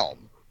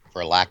realm,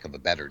 for lack of a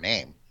better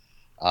name,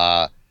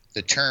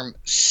 the term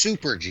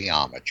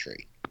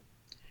supergeometry.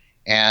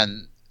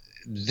 And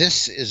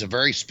this is a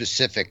very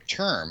specific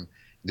term.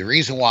 The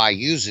reason why I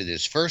use it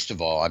is, first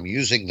of all, I'm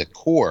using the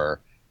core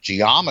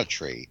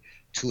geometry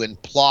to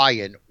imply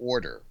an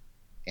order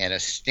and a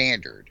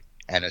standard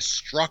and a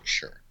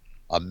structure,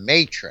 a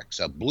matrix,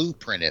 a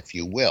blueprint, if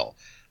you will.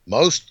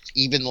 Most,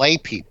 even lay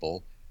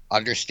people,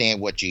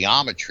 understand what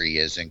geometry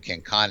is and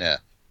can kind of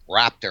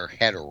wrap their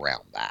head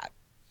around that.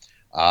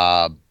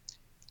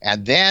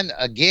 And then,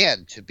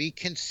 again, to be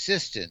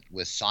consistent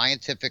with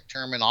scientific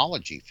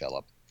terminology,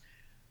 Philip,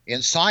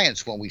 in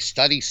science, when we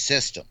study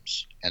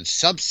systems and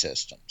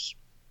subsystems,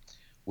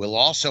 we'll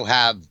also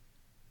have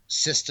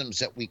systems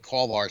that we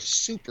call our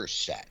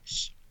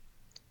supersets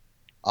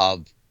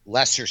of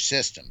lesser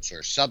systems or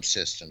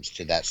subsystems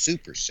to that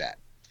superset.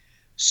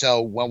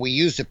 So when we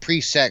use the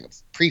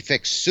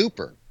prefix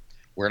super,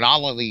 we're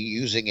not only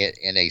using it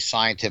in a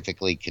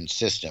scientifically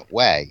consistent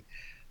way,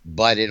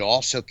 but it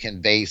also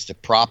conveys the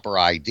proper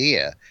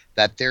idea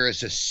that there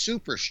is a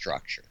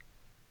superstructure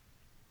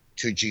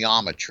to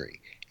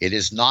geometry. It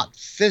is not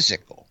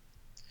physical,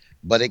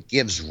 but it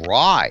gives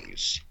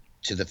rise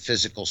to the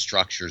physical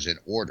structures and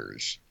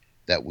orders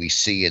that we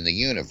see in the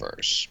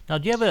universe. Now,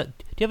 do you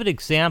have an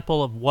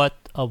example of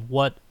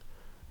what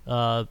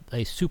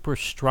a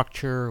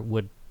superstructure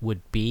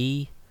would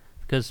be?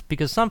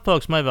 Because some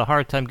folks might have a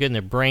hard time getting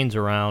their brains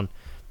around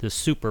the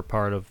super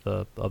part of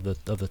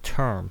the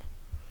term.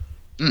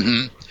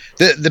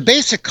 Mm-hmm. The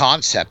basic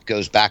concept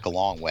goes back a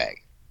long way.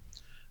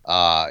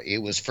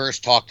 It was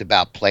first talked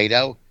about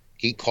Plato.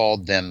 He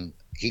called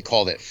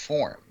it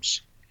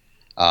forms.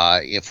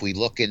 If we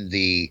look in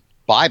the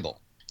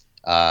Bible,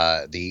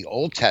 the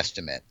Old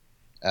Testament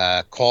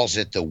calls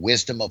it the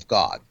wisdom of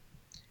God.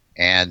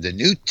 And the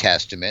New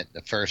Testament,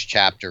 the first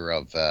chapter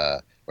of,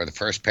 or the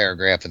first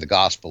paragraph of the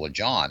Gospel of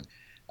John,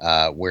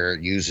 where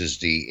it uses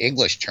the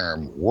English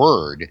term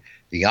word,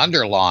 the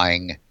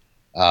underlying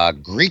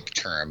Greek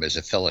term is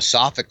a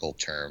philosophical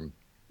term,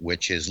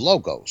 which is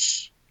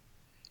logos.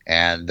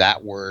 And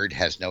that word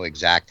has no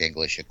exact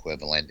English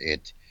equivalent.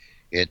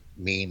 It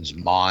means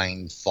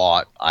mind,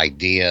 thought,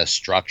 idea,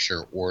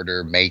 structure,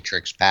 order,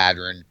 matrix,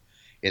 pattern.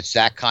 It's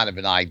that kind of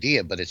an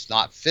idea, but it's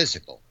not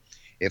physical.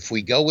 If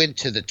we go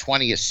into the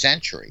 20th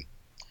century,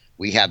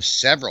 we have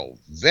several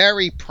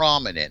very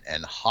prominent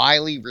and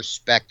highly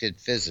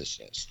respected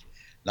physicists,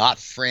 not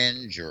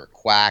fringe or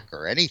quack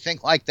or anything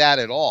like that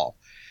at all,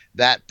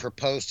 that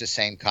proposed the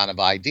same kind of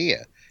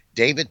idea.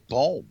 David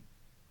Bohm,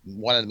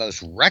 one of the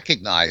most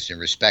recognized and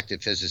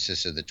respected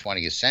physicists of the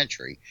 20th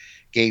century,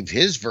 gave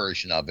his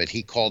version of it.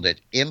 He called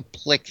it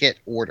implicate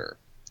order.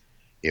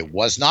 It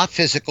was not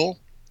physical,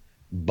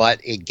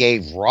 but it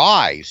gave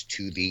rise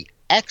to the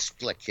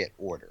explicate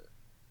order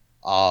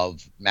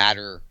of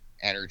matter,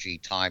 energy,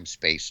 time,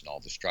 space, and all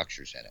the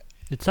structures in it.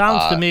 It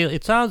sounds to me.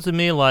 It sounds to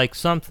me like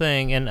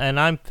something, and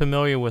I'm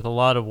familiar with a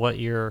lot of what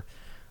you're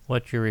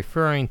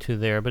referring to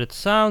there. But it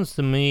sounds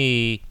to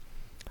me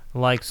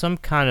like some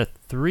kind of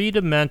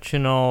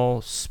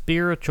three-dimensional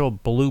spiritual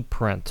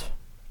blueprint,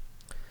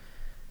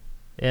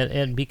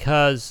 and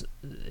because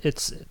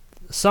it's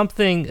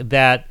something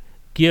that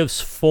gives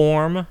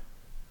form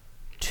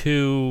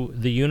to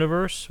the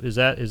universe. Is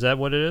that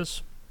what it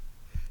is?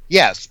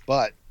 Yes,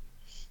 but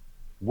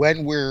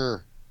when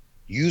we're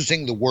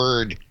using the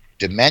word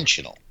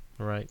dimensional,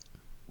 right,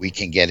 we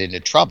can get into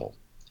trouble.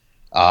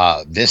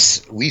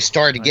 We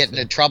started getting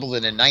into trouble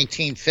in the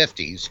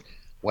 1950s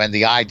when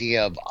the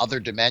idea of other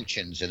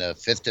dimensions in a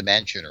fifth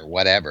dimension or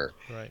whatever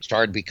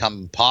started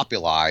becoming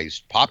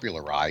popularized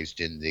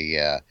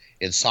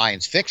in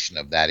science fiction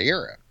of that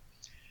era.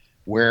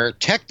 Where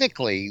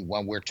technically,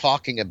 when we're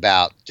talking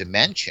about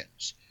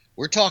dimensions,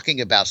 we're talking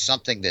about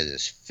something that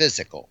is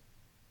physical.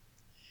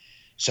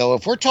 So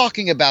if we're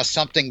talking about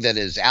something that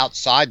is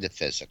outside the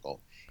physical,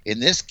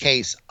 in this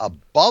case,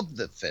 above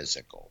the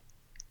physical,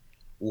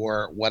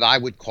 or what I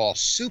would call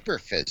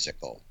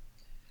superphysical,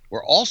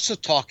 we're also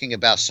talking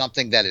about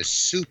something that is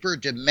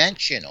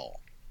superdimensional.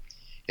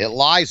 It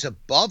lies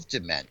above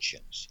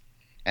dimensions,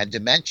 and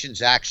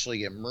dimensions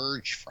actually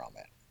emerge from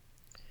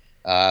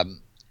it.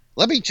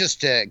 Let me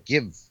just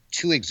give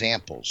two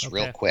examples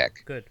real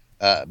quick. Good.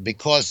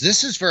 Because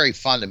this is very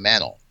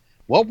fundamental.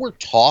 What we're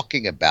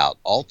talking about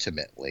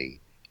ultimately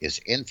is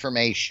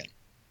information.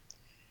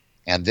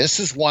 And this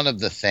is one of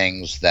the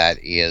things that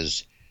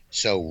is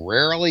so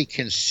rarely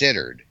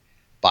considered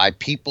by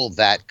people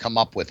that come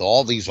up with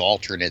all these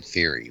alternate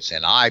theories.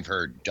 And I've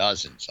heard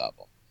dozens of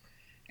them.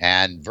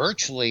 And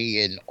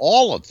virtually in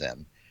all of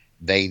them,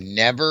 they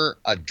never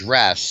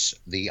address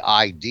the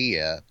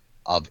idea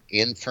of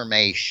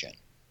information,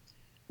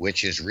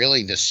 which is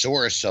really the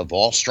source of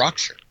all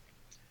structure.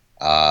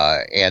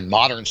 And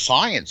modern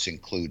science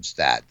includes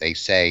that. They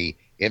say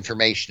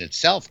information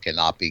itself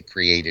cannot be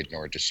created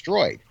nor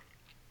destroyed.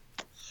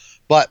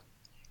 But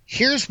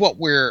here's what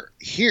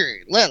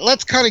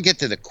let's kind of get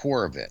to the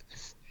core of it.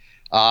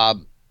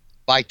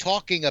 By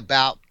talking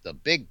about the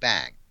Big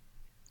Bang.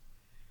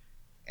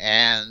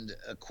 And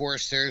of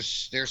course,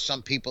 there's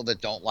some people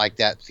that don't like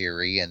that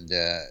theory, and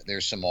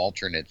there's some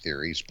alternate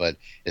theories, but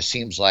it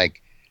seems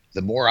like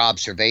the more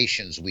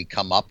observations we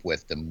come up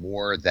with, the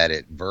more that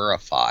it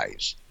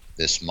verifies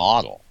this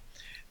model,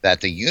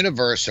 that the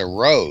universe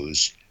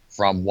arose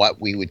from what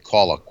we would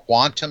call a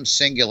quantum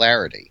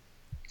singularity.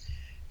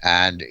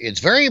 And it's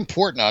very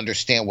important to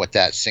understand what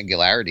that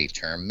singularity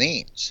term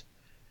means.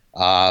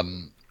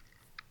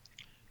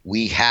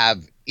 We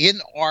have,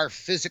 in our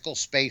physical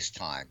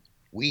space-time,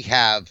 we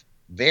have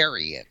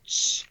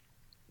variables.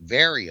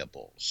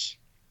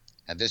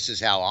 And this is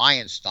how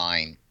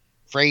Einstein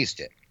phrased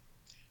it.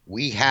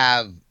 We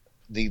have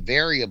the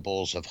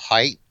variables of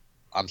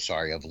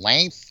of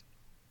length,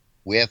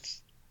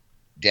 width,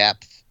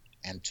 depth,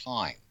 and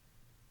time.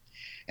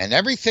 And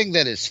everything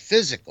that is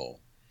physical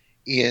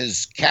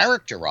is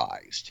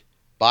characterized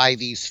by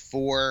these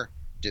four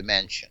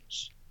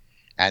dimensions.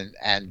 And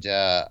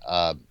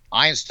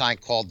Einstein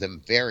called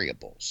them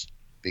variables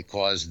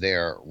because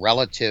their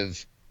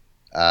relative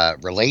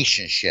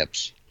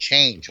relationships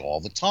change all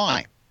the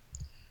time.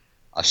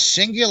 A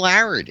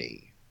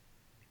singularity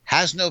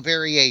has no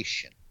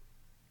variation,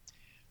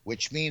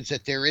 which means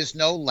that there is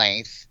no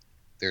length,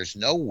 there's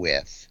no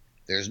width,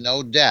 there's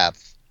no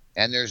depth,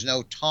 and there's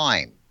no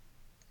time.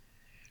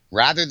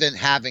 Rather than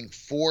having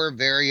four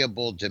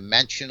variable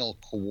dimensional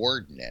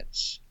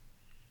coordinates,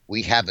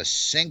 we have a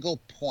single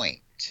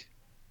point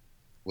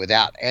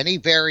without any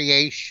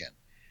variation.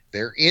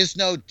 There is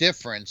no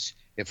difference.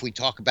 If we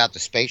talk about the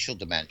spatial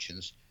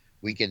dimensions,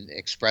 we can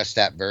express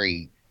that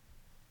very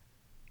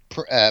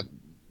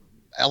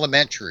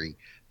elementary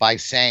by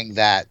saying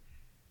that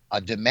a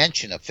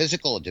dimension, a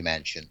physical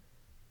dimension,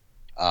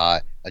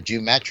 a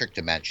geometric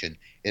dimension,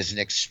 is an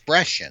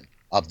expression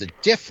of the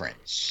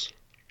difference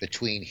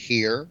between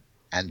here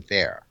and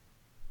there.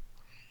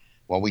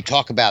 When we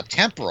talk about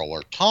temporal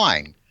or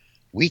time,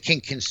 we can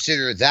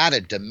consider that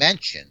a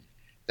dimension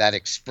that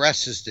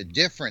expresses the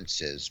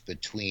differences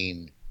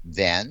between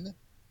then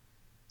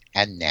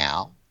and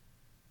now,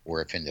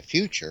 or if in the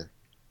future,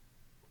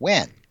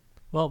 when.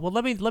 Well,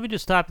 let me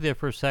just stop you there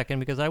for a second,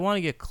 because I want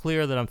to get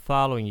clear that I'm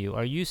following you.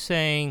 Are you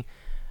saying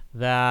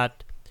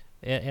that,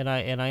 and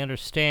I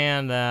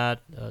understand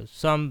that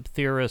some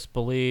theorists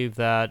believe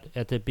that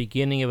at the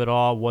beginning of it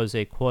all was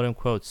a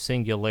quote-unquote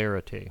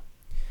singularity.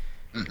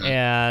 Mm-hmm.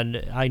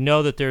 And I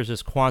know that there's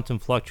this quantum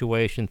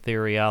fluctuation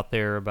theory out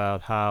there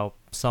about how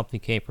something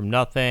came from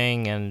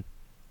nothing, and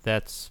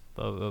that's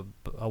a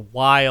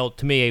wild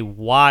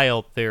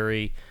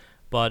theory,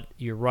 but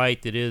you're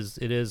right, it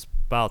is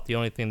about the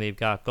only thing they've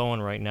got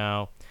going right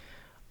now.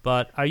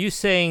 But are you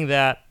saying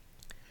that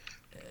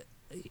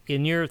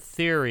in your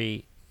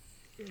theory,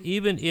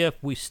 even if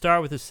we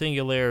start with a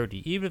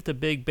singularity, even if the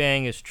Big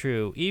Bang is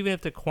true, even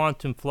if the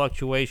quantum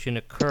fluctuation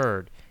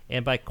occurred,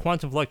 and by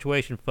quantum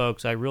fluctuation,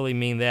 folks, I really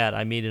mean that.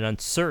 I mean an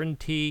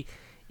uncertainty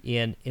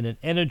in an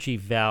energy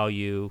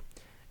value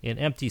in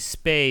empty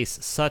space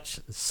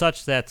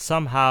such that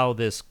somehow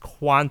this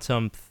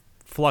quantum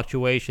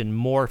fluctuation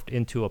morphed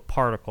into a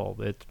particle.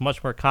 It's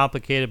much more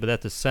complicated, but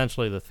that's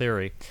essentially the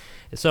theory.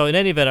 So in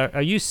any event,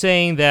 are you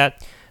saying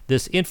that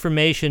this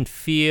information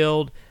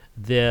field,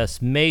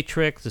 this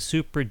matrix, the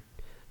super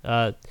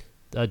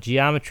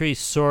geometry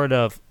sort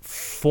of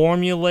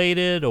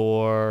formulated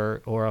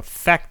or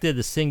affected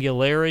the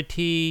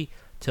singularity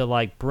to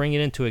like bring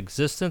it into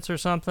existence or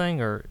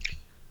something, or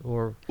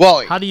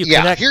well, how do you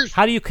yeah, connect?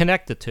 How do you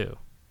connect the two?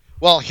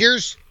 Well,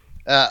 here's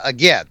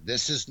again,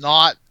 this is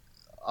not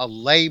a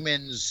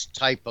layman's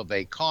type of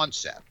a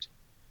concept.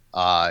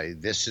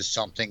 This is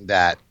something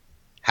that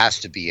has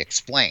to be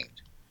explained.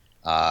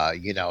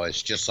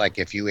 It's just like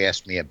if you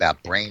asked me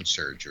about brain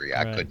surgery,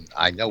 Right.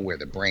 I know where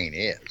the brain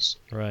is,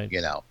 Right.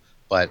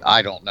 But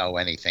I don't know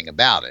anything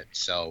about it.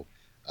 So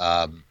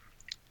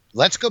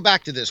let's go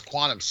back to this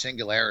quantum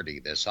singularity,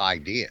 this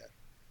idea,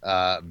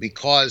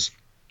 because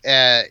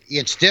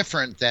it's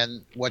different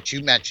than what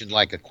you mentioned,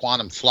 like a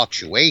quantum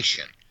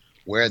fluctuation,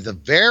 where the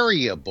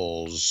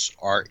variables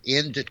are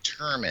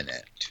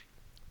indeterminate.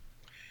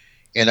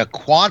 In a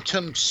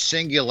quantum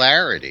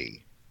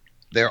singularity,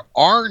 there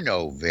are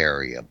no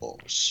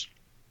variables.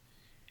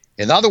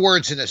 In other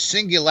words, in a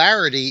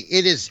singularity,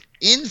 it is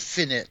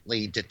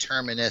infinitely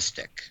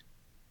deterministic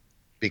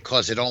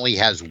because it only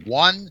has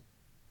one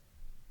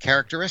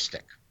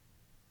characteristic,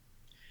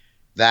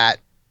 that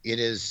it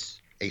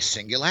is a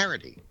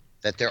singularity,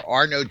 that there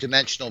are no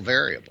dimensional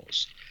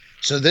variables.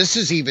 So this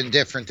is even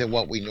different than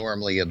what we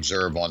normally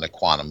observe on the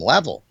quantum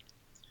level.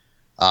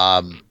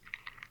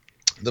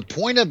 The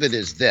point of it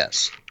is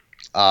this.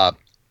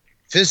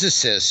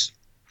 Physicists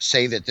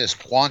say that this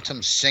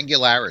quantum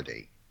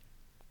singularity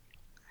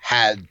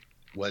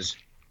was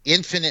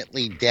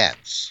infinitely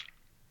dense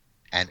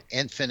and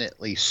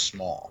infinitely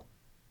small.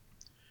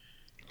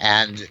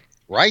 And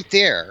right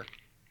there,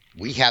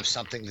 we have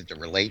something that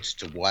relates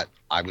to what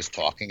I was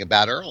talking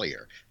about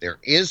earlier. There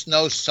is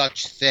no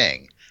such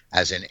thing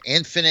as an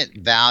infinite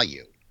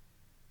value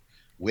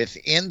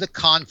within the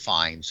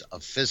confines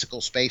of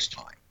physical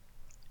space-time.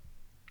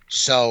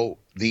 So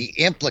the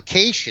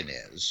implication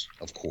is,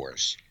 of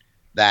course,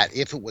 that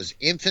if it was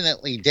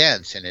infinitely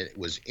dense and it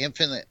was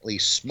infinitely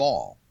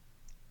small,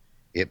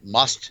 it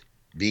must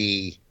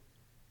be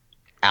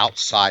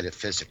outside of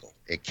physical.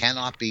 It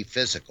cannot be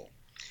physical.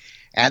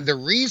 And the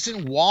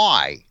reason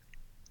why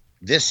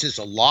this is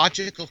a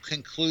logical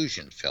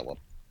conclusion, Philip,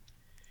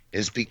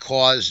 is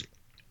because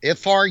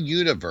if our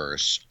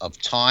universe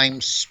of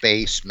time,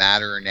 space,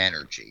 matter, and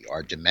energy,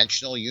 our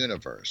dimensional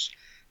universe,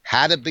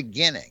 had a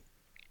beginning,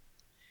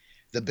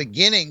 the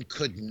beginning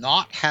could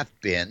not have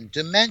been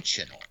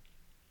dimensional,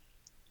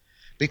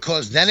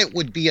 because then it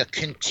would be a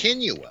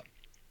continuum.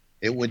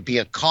 It would be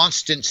a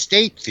constant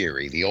state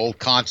theory, the old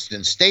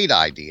constant state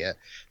idea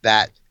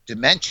that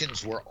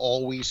dimensions were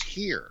always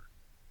here.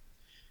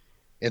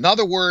 In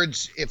other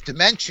words, if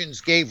dimensions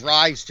gave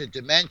rise to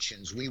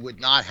dimensions, we would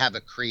not have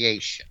a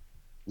creation.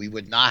 We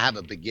would not have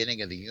a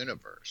beginning of the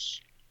universe.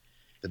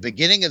 The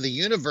beginning of the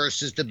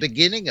universe is the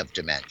beginning of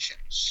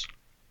dimensions.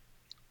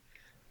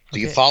 Do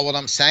you follow what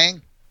I'm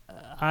saying?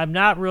 I'm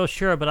not real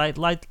sure, but I'd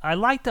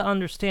like to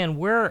understand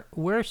where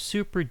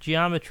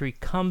supergeometry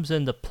comes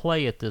into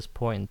play at this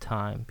point in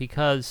time,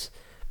 because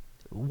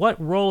what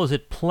role is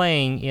it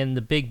playing in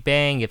the Big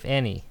Bang, if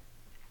any?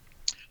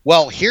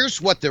 Well,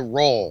 here's what the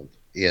role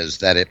is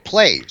that it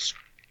plays.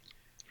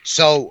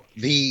 So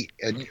the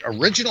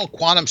original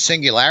quantum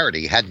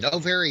singularity had no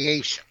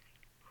variation.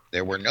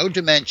 There were no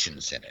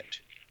dimensions in it,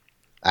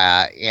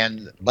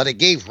 but it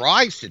gave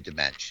rise to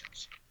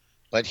dimensions.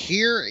 But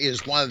here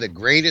is one of the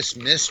greatest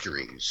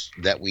mysteries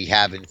that we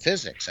have in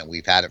physics, and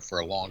we've had it for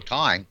a long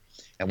time,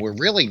 and we're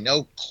really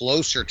no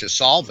closer to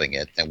solving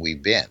it than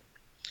we've been.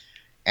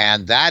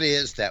 And that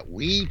is that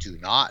we do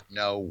not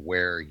know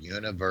where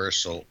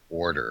universal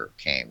order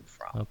came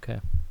from.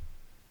 Okay.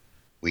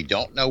 We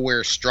don't know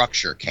where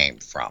structure came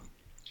from.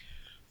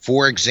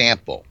 For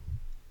example,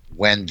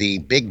 when the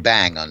Big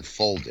Bang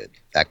unfolded,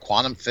 that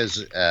quantum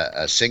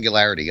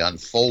singularity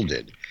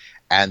unfolded,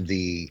 and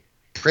the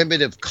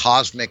primitive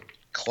cosmic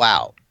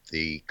cloud,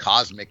 the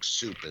cosmic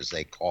soup as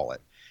they call it,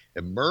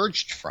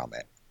 emerged from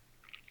it,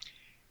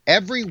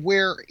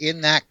 everywhere in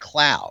that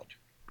cloud,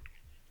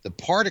 the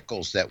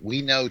particles that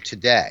we know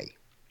today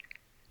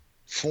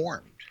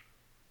formed.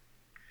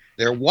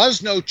 There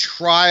was no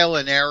trial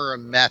and error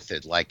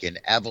method like in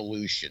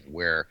evolution,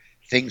 where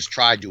things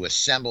tried to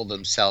assemble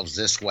themselves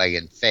this way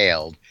and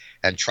failed,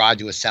 and tried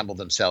to assemble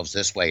themselves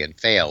this way and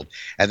failed.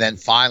 And then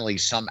finally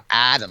some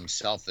atom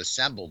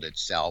self-assembled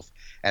itself,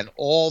 and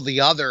all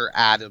the other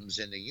atoms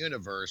in the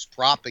universe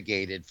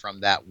propagated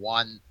from that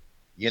one,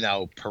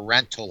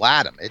 parental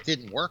atom. It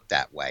didn't work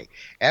that way.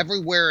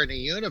 Everywhere in the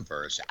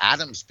universe,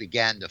 atoms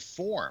began to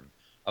form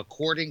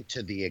according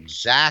to the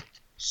exact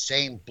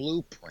same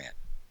blueprint.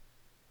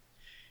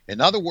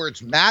 In other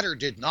words, matter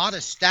did not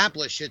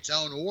establish its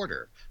own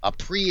order. A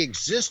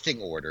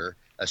pre-existing order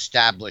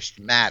established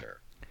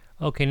matter.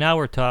 Okay, now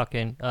we're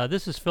talking.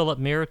 This is Philip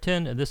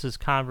Meriton, and this is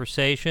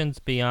Conversations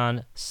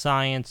Beyond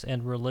Science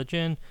and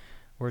Religion.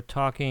 We're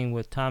talking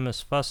with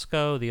Thomas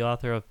Fusco, the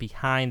author of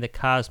Behind the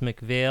Cosmic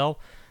Veil,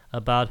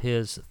 about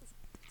his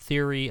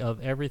theory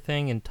of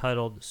everything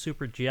entitled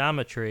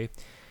Supergeometry.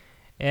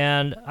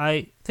 And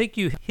I think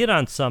you hit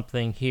on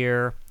something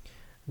here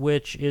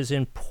which is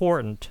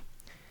important.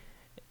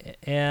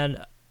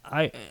 And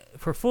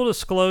for full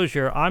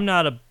disclosure, I'm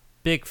not a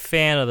big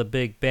fan of the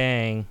Big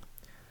Bang.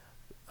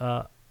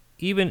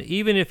 Even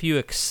if you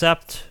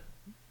accept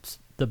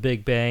the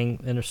Big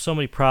Bang, and there's so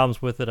many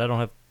problems with it, I don't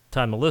have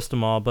time to list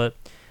them all, but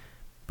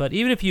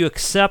even if you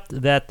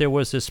accept that there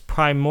was this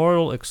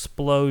primordial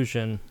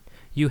explosion,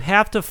 you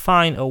have to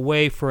find a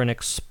way for an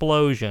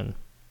explosion,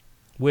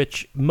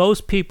 which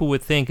most people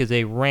would think is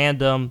a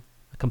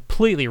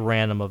completely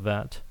random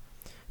event.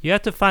 You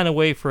have to find a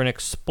way for an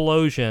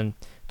explosion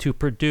to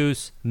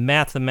produce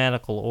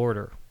mathematical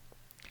order.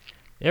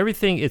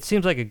 Everything, it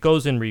seems like it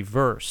goes in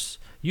reverse.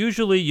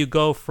 Usually you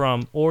go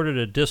from order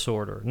to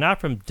disorder,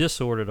 not from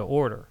disorder to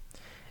order.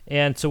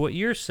 And so what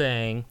you're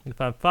saying,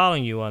 if I'm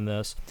following you on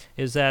this,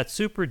 is that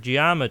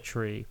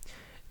supergeometry,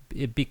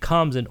 it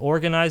becomes an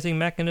organizing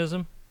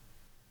mechanism?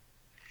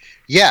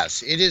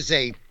 Yes, it is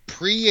a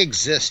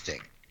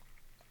pre-existing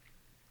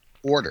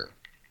order,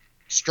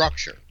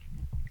 structure.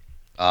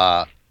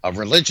 A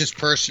religious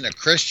person, a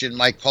Christian,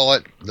 might call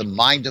it the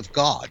mind of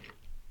God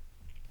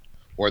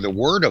or the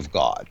Word of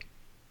God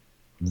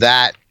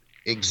that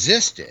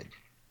existed,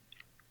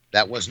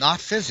 that was not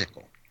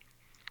physical,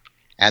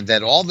 and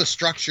that all the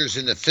structures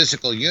in the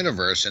physical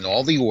universe and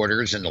all the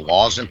orders and the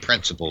laws and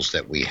principles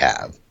that we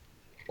have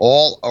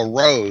all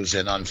arose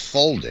and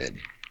unfolded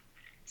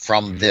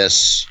from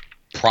this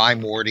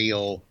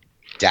primordial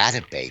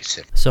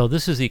database. So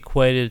this is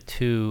equated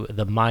to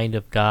the mind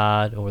of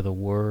God or the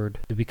Word.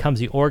 It becomes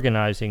the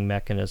organizing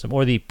mechanism,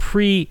 or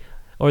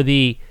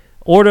the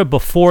order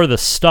before the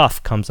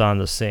stuff comes on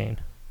the scene.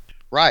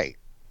 Right.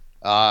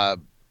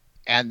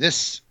 And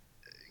this,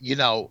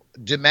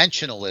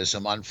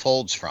 dimensionalism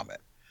unfolds from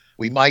it.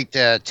 We might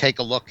take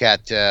a look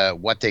at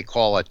what they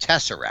call a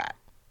tesseract,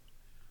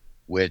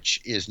 which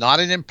is not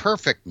an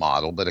imperfect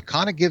model, but it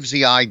kind of gives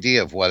the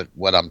idea of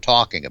what I'm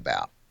talking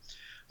about.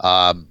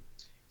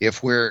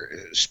 If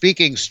we're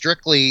speaking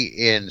strictly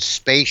in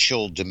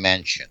spatial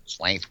dimensions,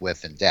 length,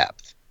 width, and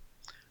depth,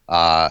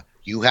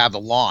 you have a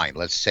line.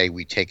 Let's say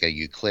we take a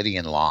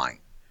Euclidean line,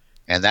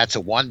 and that's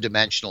a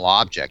one-dimensional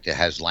object. It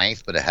has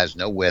length, but it has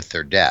no width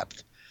or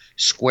depth.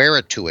 Square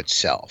it to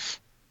itself,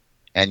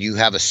 and you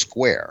have a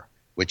square,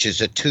 which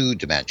is a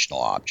two-dimensional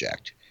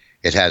object.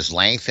 It has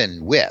length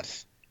and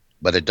width,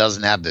 but it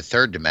doesn't have the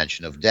third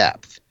dimension of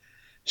depth.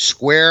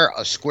 Square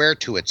a square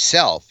to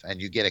itself,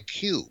 and you get a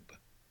cube,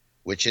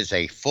 which is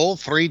a full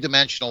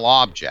three-dimensional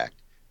object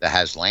that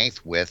has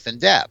length, width,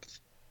 and depth.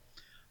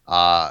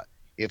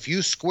 If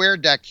you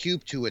squared that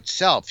cube to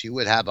itself, you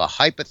would have a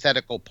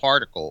hypothetical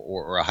particle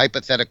or a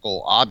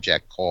hypothetical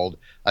object called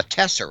a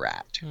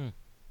tesseract,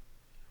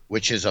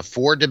 which is a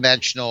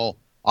four-dimensional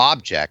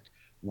object,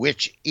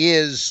 which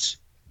is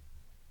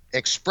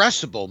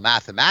expressible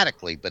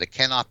mathematically, but it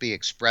cannot be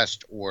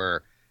expressed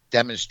or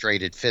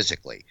demonstrated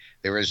physically.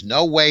 There is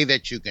no way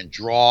that you can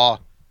draw,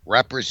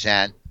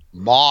 represent,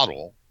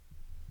 model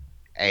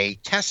a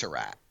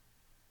tesseract,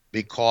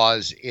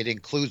 because it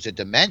includes a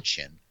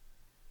dimension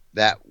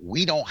that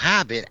we don't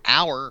have in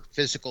our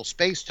physical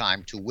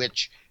space-time, to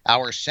which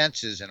our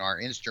senses and our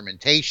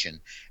instrumentation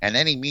and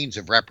any means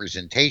of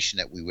representation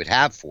that we would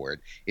have for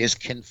it is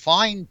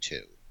confined to.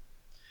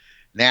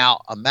 Now,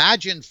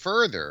 imagine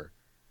further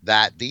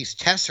that these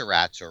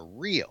tesseracts are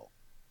real,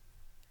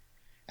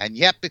 and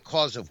yet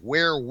because of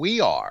where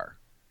we are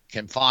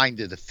confined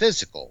to the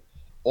physical,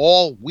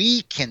 all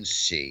we can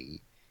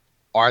see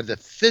are the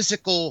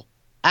physical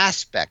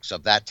aspects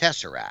of that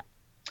tesseract,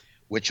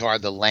 which are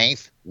the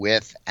length,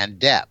 width, and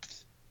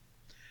depth.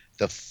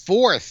 The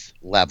fourth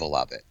level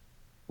of it,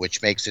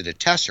 which makes it a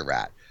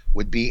tesseract,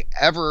 would be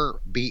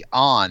ever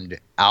beyond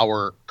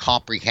our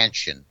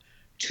comprehension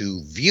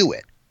to view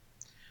it.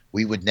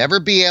 We would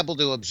never be able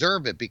to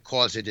observe it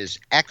because it is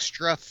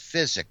extra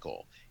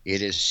physical.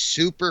 It is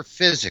super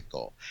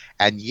physical.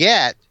 And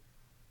yet,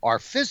 our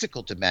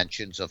physical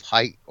dimensions of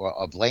height or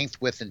of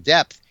length, width, and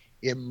depth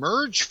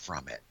emerge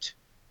from it.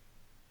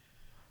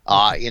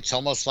 It's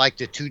almost like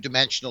the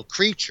two-dimensional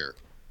creature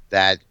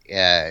that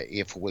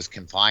if it was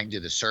confined to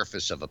the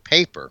surface of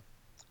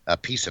a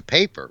piece of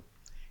paper,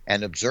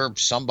 and observed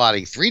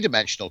somebody,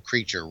 three-dimensional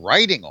creature,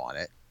 writing on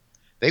it,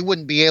 they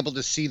wouldn't be able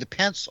to see the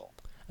pencil.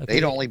 Okay.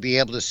 They'd only be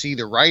able to see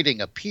the writing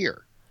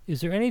appear.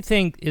 Is there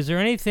anything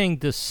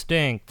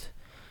distinct?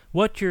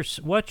 What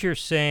you're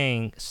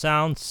saying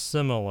sounds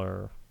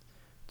similar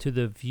to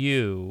the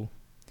view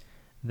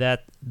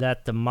that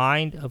the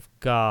mind of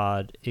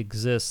God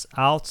exists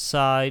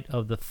outside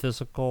of the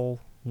physical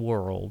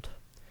world,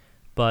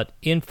 but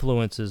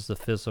influences the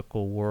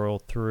physical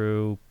world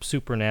through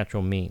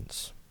supernatural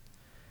means.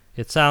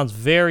 It sounds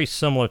very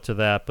similar to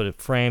that, but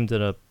it framed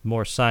in a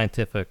more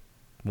scientific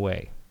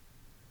way.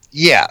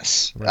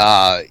 Yes,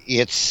 Right.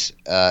 it's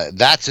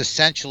that's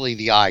essentially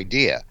the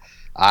idea.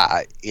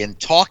 In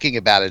talking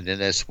about it in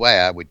this way,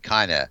 I would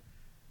kind of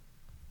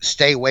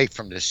stay away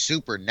from the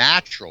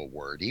supernatural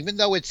word, even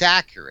though it's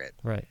accurate.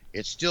 Right.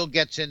 It still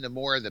gets into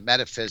more of the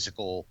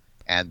metaphysical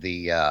and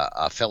the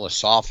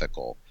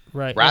philosophical,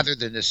 Right. rather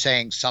than just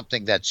saying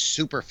something that's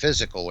super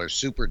physical or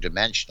super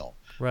dimensional,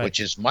 Right. which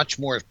is much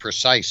more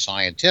precise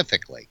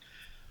scientifically.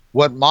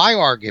 What my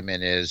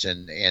argument is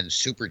in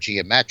super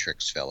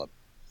geometrics, Philip,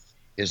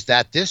 is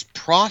that this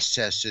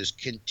process is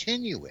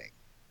continuing.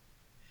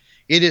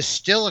 It is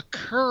still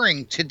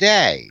occurring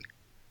today.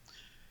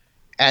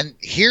 And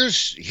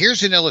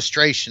here's an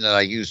illustration that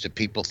I use that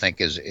people think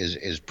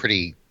is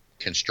pretty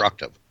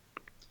constructive.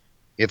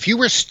 If you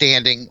were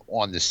standing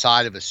on the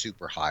side of a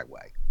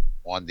superhighway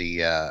on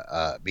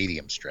the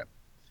medium strip,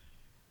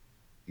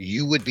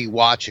 you would be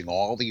watching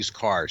all these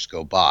cars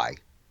go by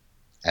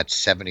at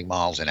 70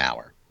 miles an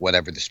hour,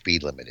 whatever the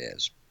speed limit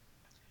is.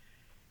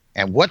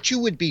 And what you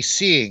would be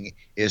seeing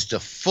is the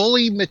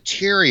fully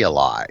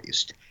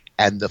materialized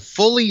and the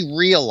fully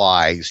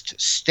realized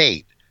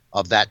state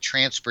of that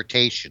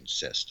transportation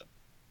system.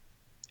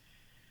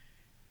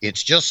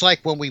 It's just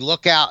like when we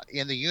look out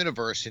in the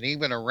universe and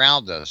even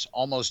around us,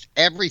 almost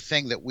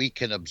everything that we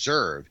can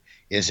observe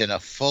is in a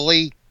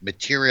fully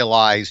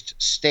materialized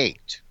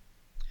state.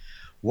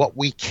 What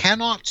we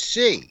cannot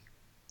see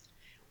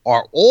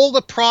are all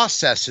the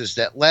processes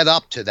that led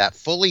up to that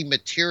fully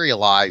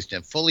materialized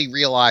and fully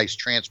realized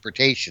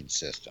transportation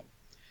system.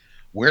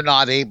 We're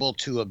not able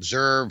to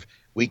observe.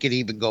 We could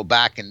even go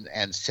back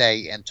and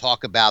say and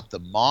talk about the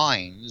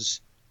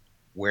mines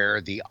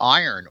where the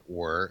iron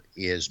ore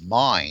is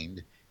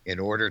mined in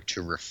order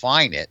to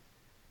refine it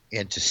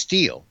into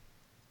steel.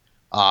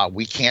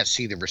 We can't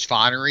see the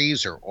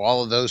refineries or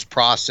all of those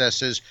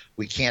processes.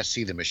 We can't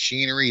see the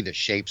machinery that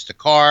shapes the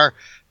car,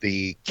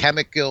 the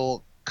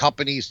chemical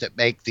companies that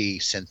make the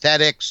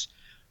synthetics.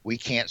 We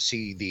can't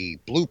see the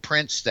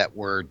blueprints that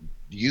were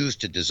used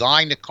to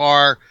design the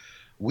car.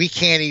 We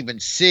can't even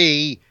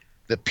see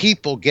the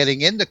people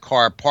getting in the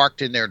car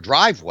parked in their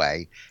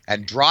driveway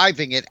and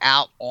driving it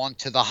out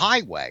onto the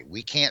highway.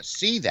 We can't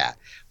see that.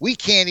 We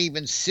can't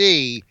even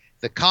see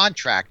the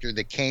contractor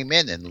that came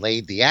in and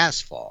laid the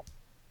asphalt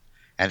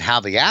and how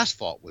the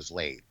asphalt was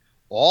laid.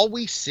 All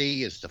we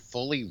see is the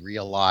fully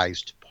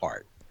realized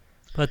part.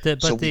 But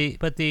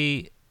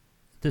the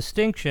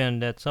distinction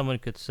that someone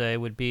could say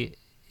would be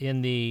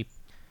in the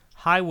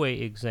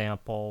highway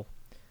example,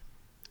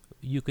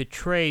 you could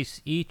trace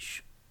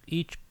each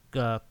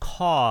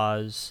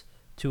cause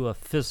to a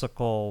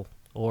physical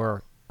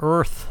or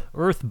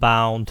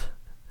earthbound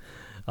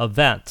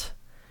event.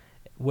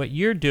 What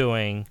you're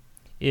doing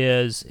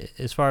is,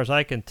 as far as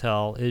I can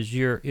tell, is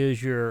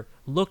you're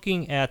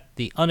looking at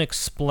the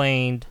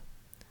unexplained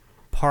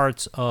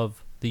parts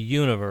of the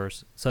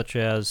universe, such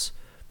as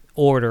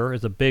order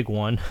is a big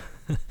one,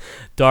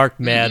 dark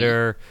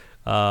matter,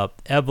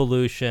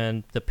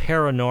 evolution, the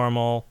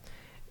paranormal,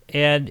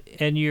 and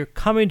you're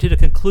coming to the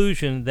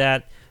conclusion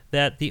that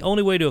the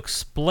only way to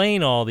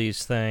explain all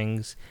these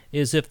things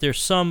is if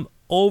there's some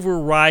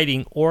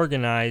overriding,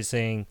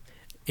 organizing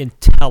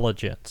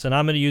intelligence. And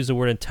I'm going to use the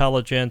word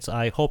intelligence.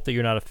 I hope that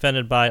you're not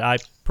offended by it. I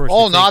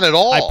personally not at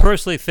all. I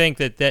personally think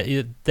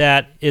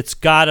that it's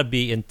got to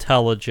be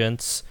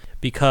intelligence,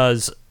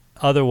 because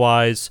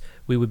otherwise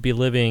we would be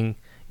living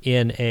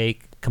in a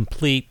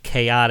complete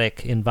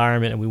chaotic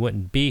environment and we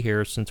wouldn't be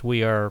here, since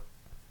we are,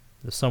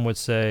 some would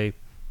say,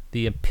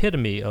 the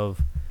epitome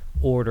of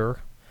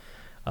order,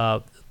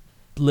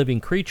 living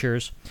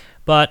creatures.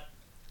 But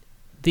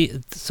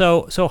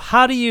so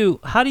how do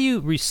you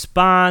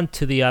respond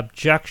to the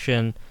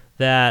objection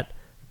that,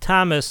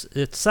 Thomas,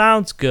 it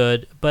sounds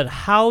good, but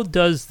how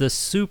does the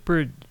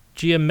super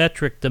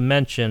geometric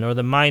dimension or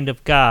the mind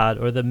of God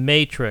or the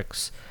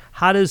matrix,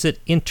 how does it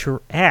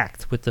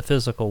interact with the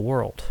physical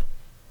world?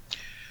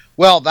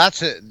 Well,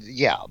 that's a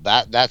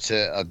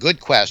good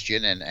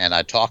question, and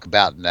I talk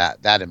about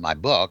that in my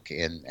book,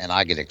 and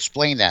I can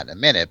explain that in a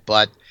minute.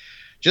 But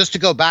just to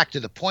go back to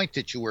the point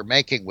that you were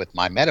making with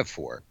my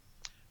metaphor,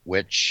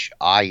 which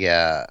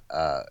I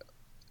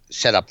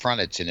said up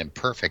front, it's an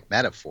imperfect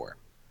metaphor.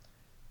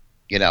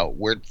 You know,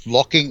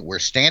 we're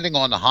standing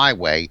on the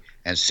highway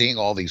and seeing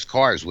all these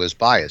cars whiz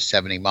by us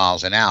 70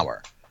 miles an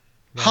hour.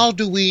 Right. How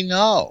do we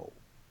know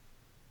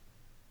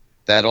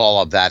that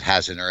all of that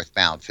has an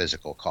earthbound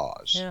physical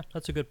cause? Yeah,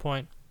 that's a good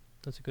point.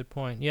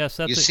 Yes,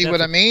 you see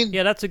what I mean?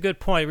 Yeah, that's a good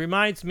point. It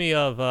reminds me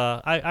of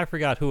I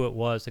forgot who it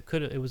was.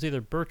 It was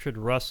either Bertrand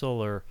Russell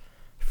or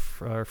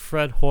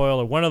Fred Hoyle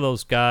or one of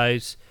those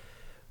guys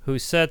who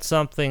said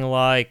something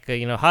like,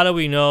 how do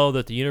we know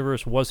that the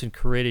universe wasn't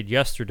created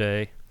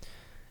yesterday?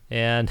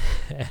 And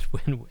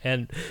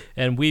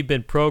we've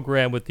been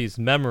programmed with these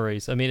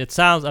memories. I mean, it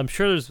sounds. I'm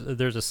sure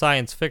there's a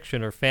science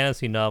fiction or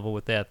fantasy novel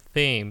with that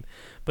theme,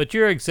 but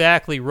you're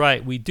exactly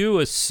right. We do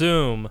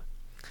assume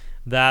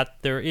that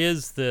there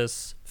is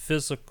this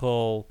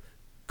physical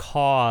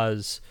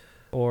cause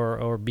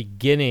or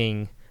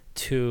beginning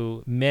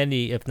to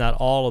many, if not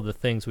all, of the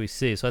things we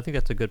see. So I think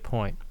that's a good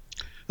point.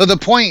 But the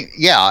point,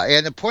 yeah,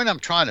 and the point I'm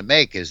trying to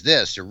make is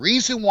this. The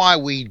reason why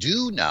we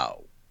do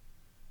know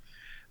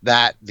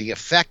that the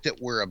effect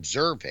that we're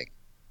observing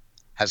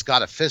has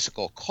got a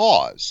physical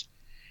cause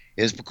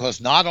is because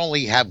not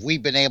only have we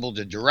been able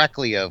to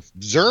directly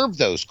observe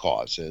those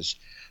causes,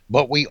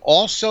 but we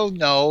also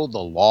know the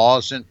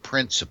laws and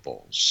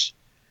principles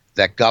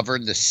that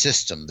govern the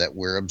system that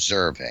we're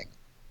observing.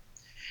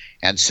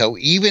 And so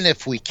even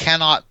if we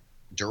cannot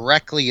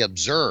directly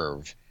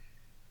observe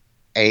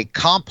a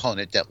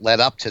component that led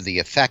up to the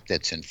effect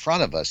that's in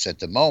front of us at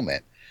the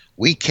moment,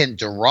 we can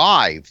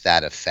derive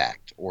that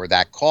effect or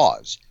that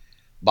cause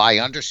by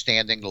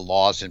understanding the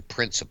laws and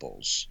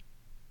principles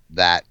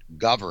that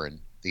govern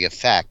the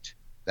effect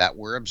that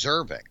we're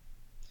observing.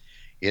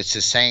 It's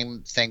the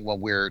same thing when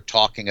we're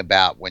talking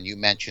about when you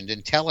mentioned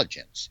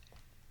intelligence.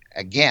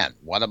 Again,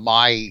 one of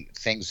my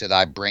things that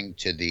I bring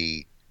to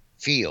the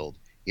field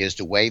is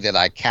the way that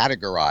I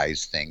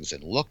categorize things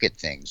and look at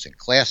things and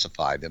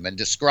classify them and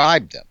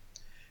describe them.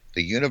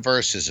 The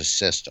universe is a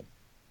system.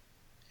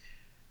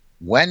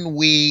 When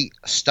we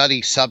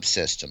study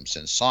subsystems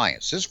in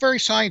science, it's very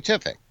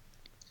scientific.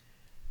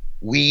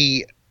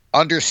 We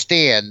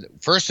understand,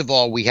 first of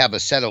all, we have a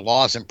set of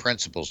laws and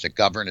principles that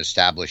govern,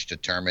 establish,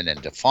 determine,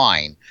 and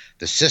define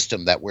the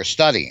system that we're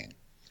studying.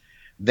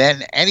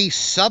 Then any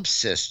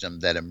subsystem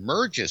that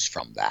emerges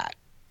from that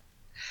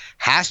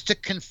has to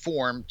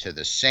conform to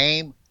the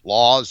same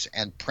laws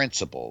and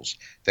principles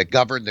that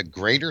govern the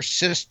greater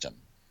system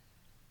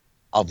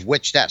of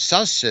which that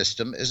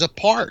subsystem is a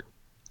part.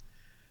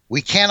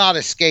 We cannot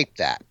escape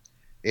that.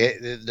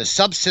 The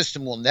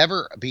subsystem will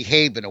never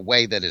behave in a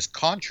way that is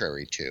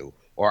contrary to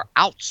or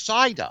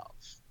outside of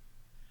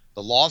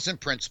the laws and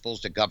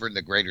principles that govern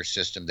the greater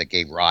system that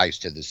gave rise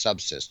to the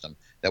subsystem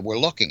that we're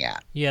looking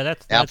at. Yeah,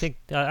 that's. Now,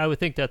 I would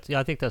think that's. Yeah,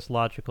 I think that's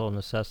logical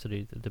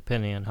necessity,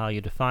 depending on how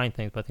you define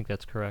things. But I think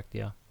that's correct.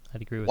 Yeah,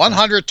 I'd agree with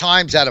 100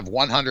 times out of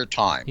 100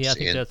 times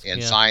in yeah.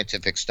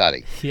 scientific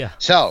study. Yeah.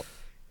 So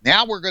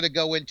now we're going to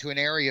go into an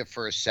area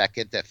for a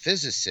second that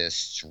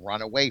physicists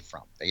run away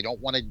from. They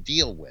don't want to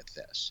deal with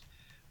this.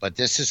 But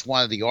this is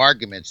one of the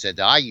arguments that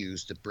I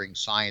use to bring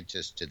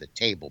scientists to the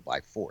table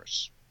by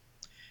force.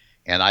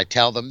 And I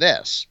tell them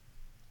this,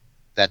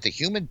 that the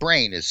human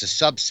brain is a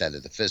subset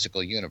of the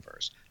physical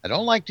universe. I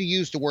don't like to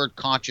use the word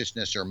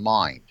consciousness or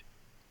mind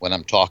when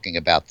I'm talking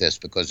about this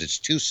because it's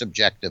too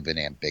subjective and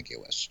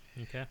ambiguous.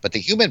 Okay. But the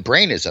human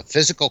brain is a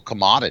physical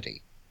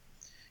commodity.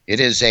 It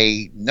is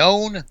a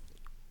known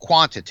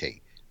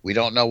quantity. We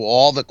don't know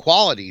all the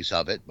qualities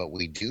of it, but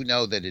we do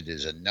know that it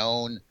is a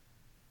known,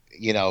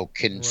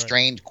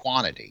 constrained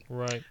quantity.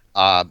 Right.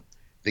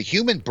 The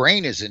human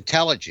brain is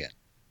intelligent.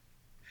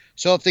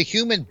 So if the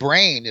human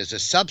brain is a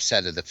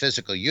subset of the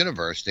physical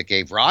universe that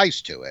gave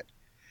rise to it,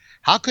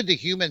 how could the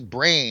human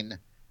brain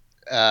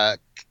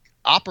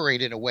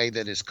operate in a way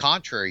that is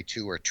contrary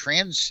to or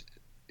transcending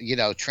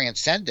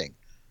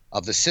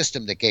of the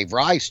system that gave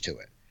rise to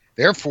it?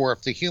 Therefore,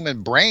 if the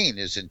human brain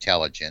is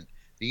intelligent,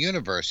 the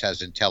universe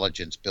has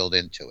intelligence built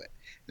into it.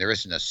 There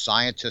isn't a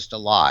scientist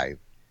alive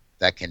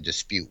that can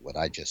dispute what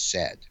I just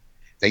said.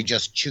 They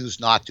just choose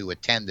not to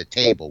attend the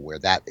table where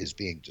that is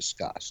being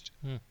discussed.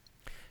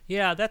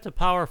 Yeah, that's a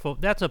powerful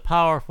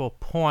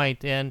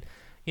point. And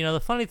the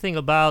funny thing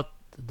about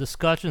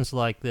discussions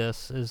like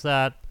this is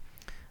that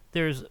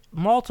there's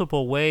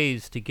multiple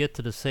ways to get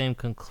to the same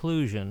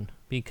conclusion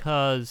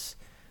because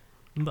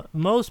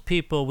most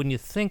people, when you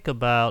think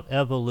about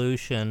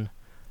evolution,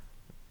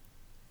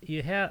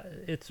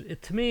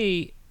 to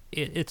me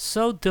it's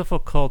so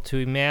difficult to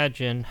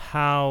imagine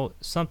how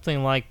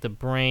something like the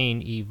brain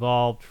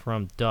evolved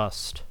from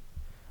dust.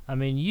 I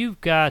mean,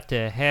 you've got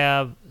to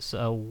have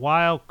a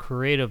wild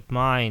creative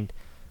mind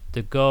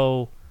to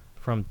go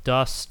from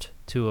dust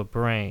to a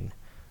brain.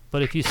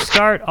 But if you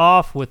start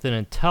off with an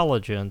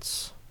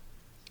intelligence,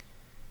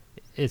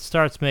 it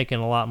starts making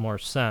a lot more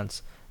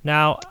sense.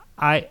 Now,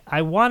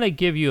 I want to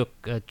give you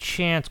a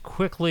chance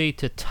quickly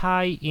to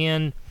tie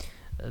in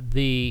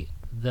the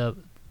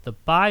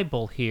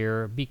Bible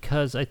here,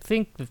 because I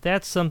think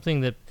that's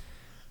something that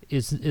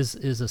is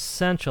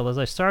essential. As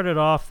I started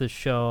off the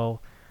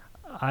show,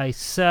 I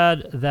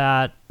said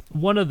that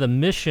one of the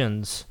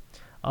missions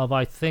of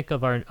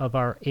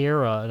our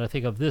era, and I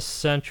think of this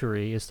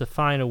century, is to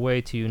find a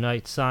way to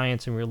unite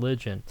science and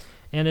religion.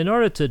 And in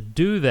order to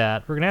do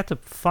that, we're going to have to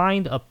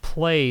find a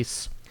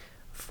place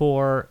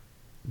for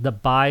the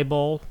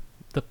Bible,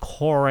 the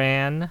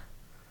Quran,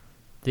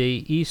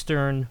 the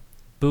Eastern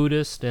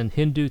Buddhist and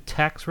Hindu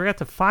texts. We're going to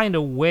have to find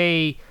a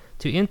way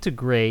to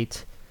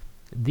integrate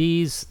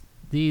these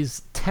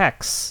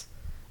texts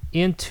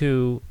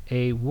into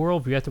a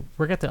worldview.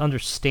 We're going to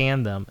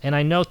understand them. And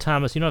I know,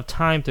 Thomas, you don't have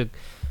time to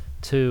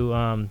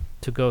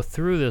go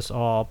through this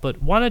all,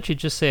 but why don't you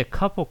just say a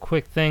couple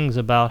quick things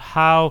about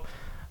how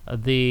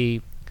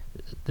the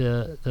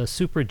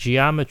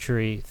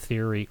supergeometry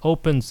theory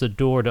opens the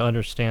door to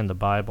understand the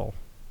Bible?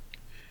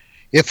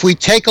 If we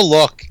take a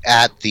look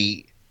at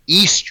the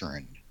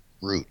Eastern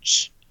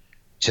roots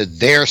to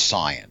their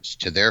science,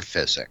 to their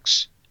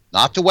physics,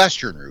 not the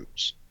Western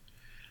roots,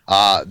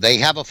 they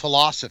have a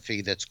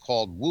philosophy that's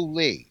called Wu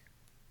Li.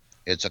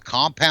 It's a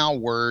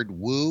compound word,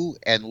 Wu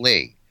and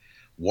Li.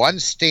 One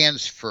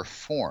stands for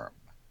form,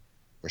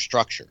 for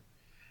structure,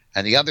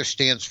 and the other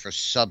stands for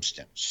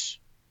substance.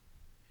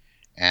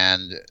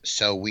 And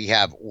so we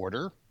have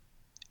order,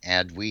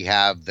 and we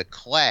have the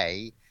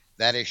clay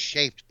that is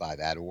shaped by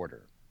that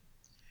order.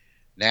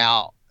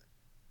 Now,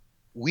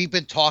 we've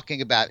been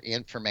talking about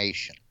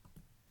information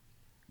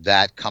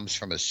that comes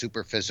from a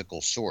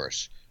superphysical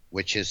source,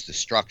 which is the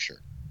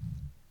structure.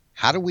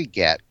 How do we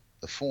get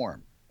the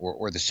form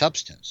or the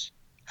substance?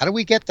 How do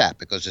we get that?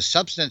 Because the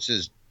substance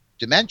is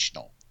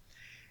dimensional,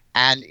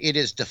 and it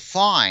is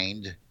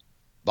defined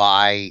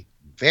by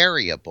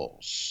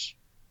variables.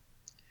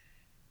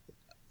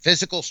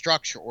 Physical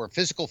structure or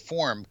physical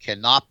form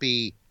cannot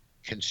be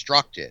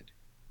constructed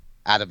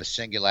out of a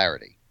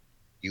singularity.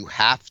 You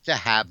have to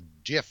have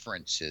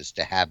differences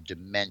to have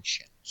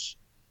dimensions.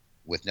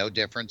 With no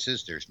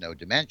differences, there's no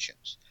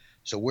dimensions.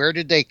 So where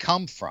did they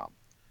come from?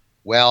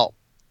 Well,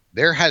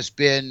 there has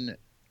been,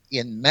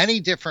 in many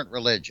different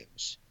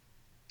religions,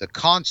 the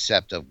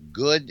concept of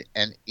good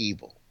and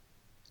evil.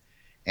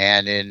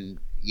 And in,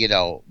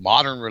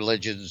 modern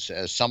religions,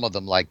 some of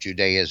them like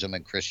Judaism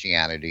and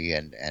Christianity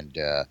and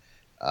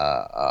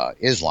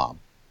Islam,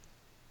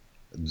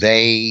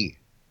 they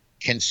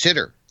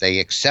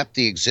accept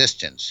the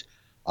existence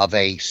of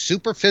a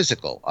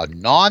superphysical, a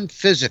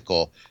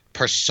non-physical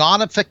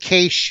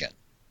personification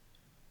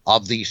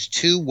of these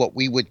two, what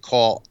we would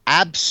call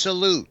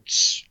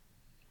absolutes,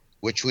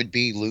 which would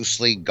be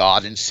loosely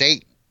God and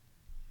Satan.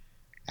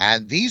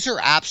 And these are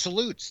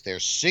absolutes. They're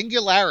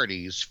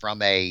singularities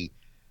from a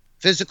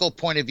physical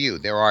point of view.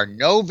 There are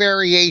no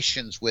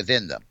variations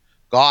within them.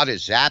 God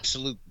is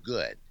absolute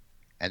good,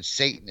 and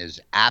Satan is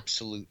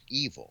absolute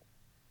evil.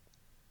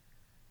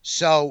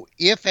 So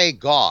if a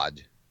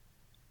God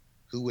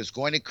who was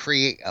going to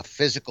create a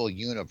physical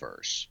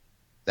universe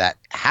that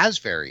has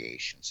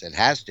variations, that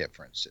has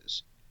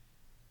differences,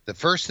 the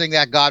first thing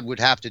that God would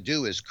have to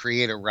do is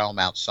create a realm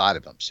outside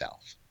of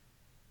himself,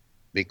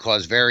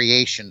 because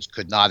variations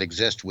could not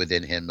exist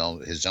within him,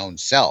 his own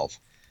self,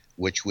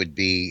 which would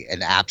be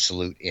an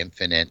absolute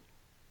infinite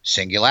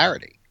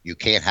singularity. You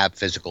can't have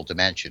physical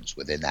dimensions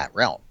within that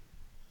realm.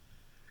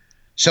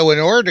 So in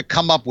order to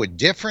come up with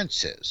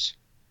differences,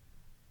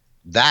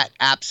 that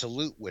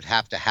absolute would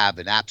have to have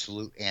an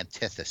absolute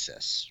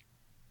antithesis.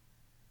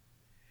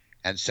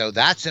 And so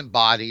that's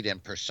embodied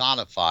and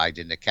personified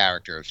in the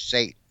character of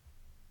Satan.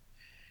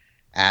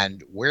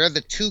 And where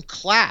the two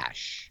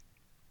clash,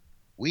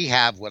 we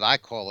have what I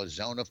call a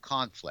zone of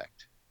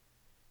conflict.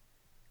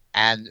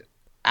 And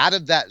out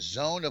of that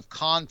zone of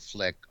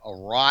conflict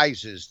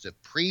arises the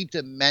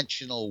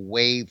pre-dimensional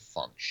wave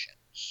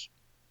functions,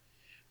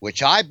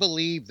 which I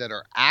believe that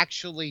are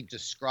actually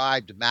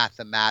described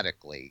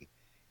mathematically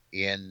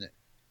in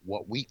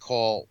what we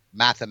call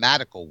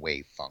mathematical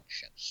wave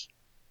functions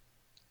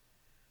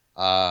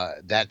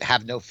that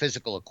have no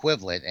physical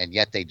equivalent, and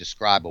yet they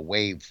describe a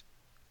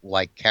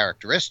wave-like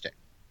characteristic.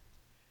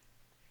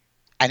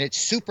 And it's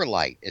super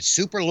light, it's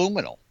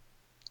superluminal.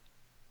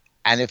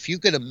 And if you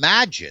could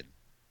imagine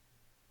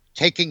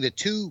taking the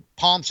two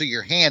palms of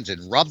your hands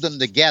and rub them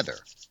together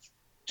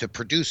to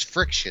produce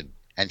friction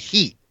and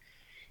heat,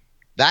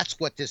 that's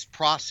what this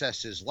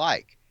process is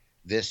like.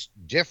 This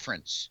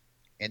difference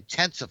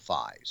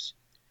intensifies,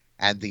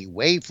 and the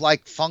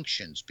wave-like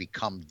functions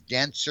become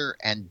denser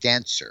and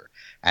denser.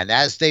 And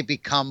as they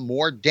become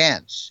more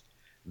dense,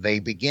 they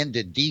begin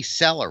to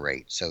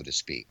decelerate, so to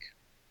speak.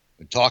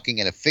 I'm talking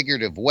in a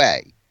figurative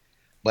way.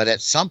 But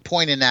at some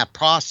point in that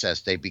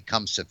process, they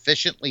become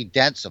sufficiently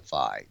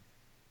densified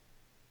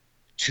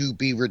to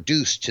be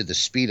reduced to the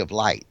speed of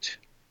light.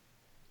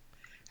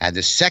 And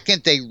the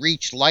second they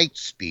reach light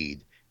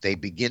speed, they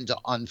begin to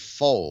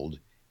unfold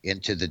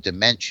into the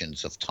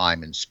dimensions of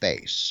time and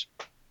space.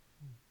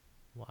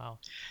 Wow.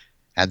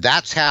 And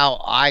that's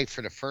how I,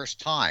 for the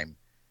first time,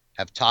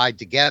 have tied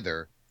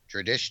together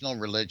traditional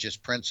religious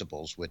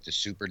principles with the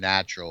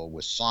supernatural,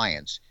 with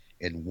science,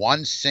 in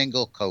one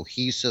single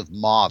cohesive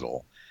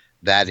model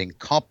that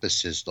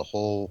encompasses the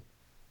whole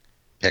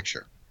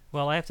picture.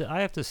 Well, I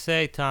have to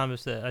say,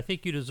 Thomas, that I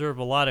think you deserve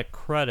a lot of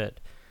credit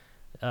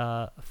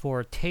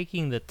for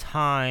taking the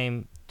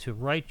time to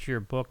write your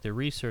book, to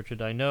research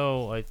it. I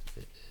know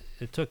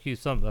it took you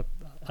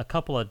a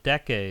couple of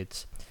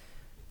decades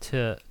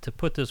to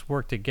put this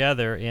work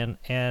together.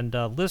 And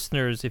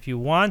listeners, if you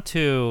want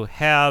to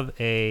have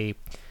a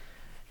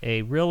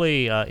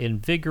really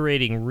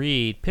invigorating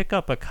read, pick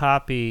up a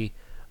copy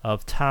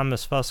of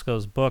Thomas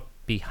Fusco's book,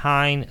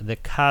 Behind the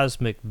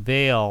Cosmic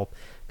Veil,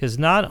 because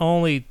not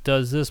only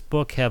does this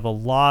book have a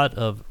lot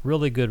of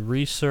really good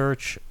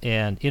research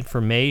and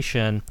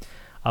information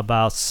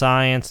about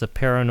science, the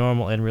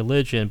paranormal, and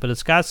religion, but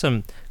it's got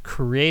some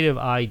creative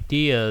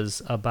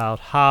ideas about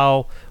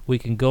how we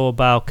can go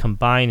about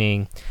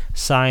combining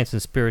science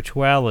and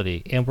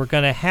spirituality. And we're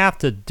going to have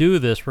to do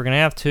this. We're going to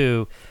have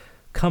to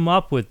come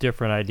up with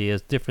different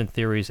ideas, different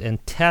theories,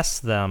 and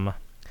test them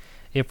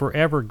if we're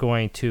ever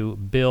going to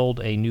build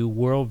a new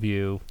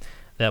worldview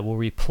that will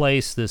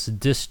replace this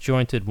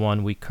disjointed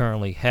one we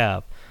currently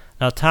have.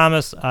 Now,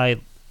 Thomas,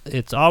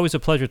 it's always a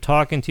pleasure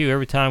talking to you.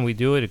 Every time we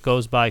do it, it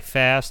goes by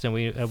fast, and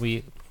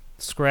we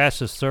scratch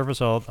the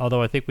surface,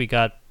 although I think we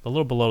got a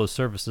little below the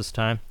surface this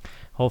time,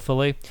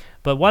 hopefully.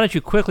 But why don't you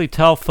quickly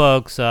tell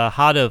folks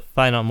how to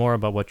find out more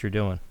about what you're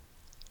doing?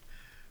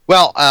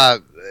 Well,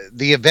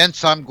 the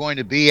events I'm going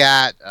to be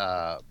at,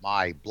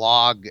 my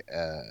blog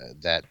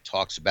that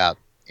talks about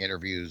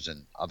interviews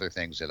and other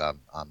things that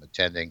I'm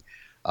attending,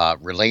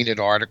 related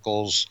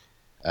articles,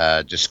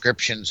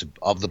 descriptions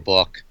of the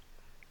book,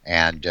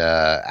 and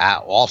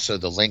also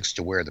the links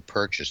to where to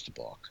purchase the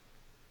book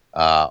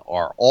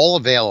are all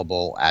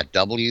available at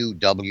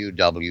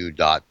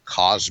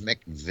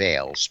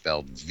www.cosmicveil,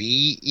 spelled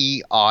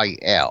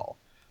VEIL,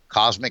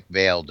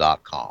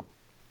 cosmicveil.com.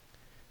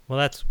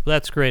 Well,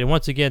 that's great. And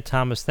once again,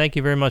 Thomas, thank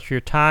you very much for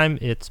your time.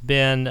 It's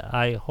been,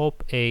 I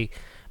hope, a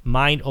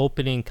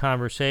mind-opening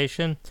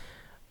conversation.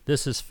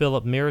 This is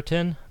Philip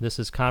Meriton. This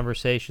is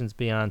Conversations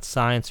Beyond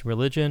Science and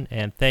Religion,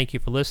 and thank you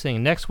for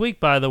listening. Next week,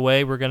 by the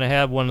way, we're going to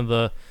have one of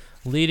the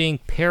leading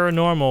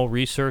paranormal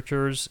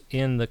researchers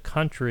in the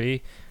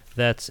country.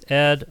 That's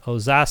Ed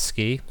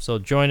Ozaski. So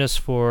join us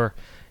for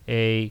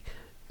a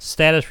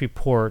status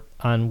report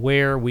on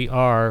where we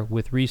are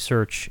with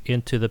research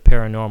into the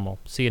paranormal.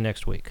 See you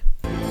next week.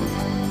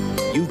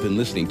 You've been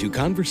listening to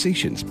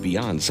Conversations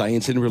Beyond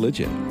Science and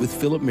Religion with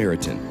Philip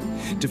Meriton.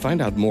 To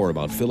find out more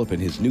about Philip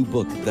and his new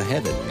book, The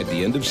Heaven at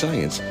the End of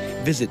Science,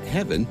 visit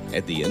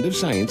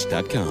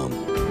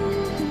heavenattheendofscience.com.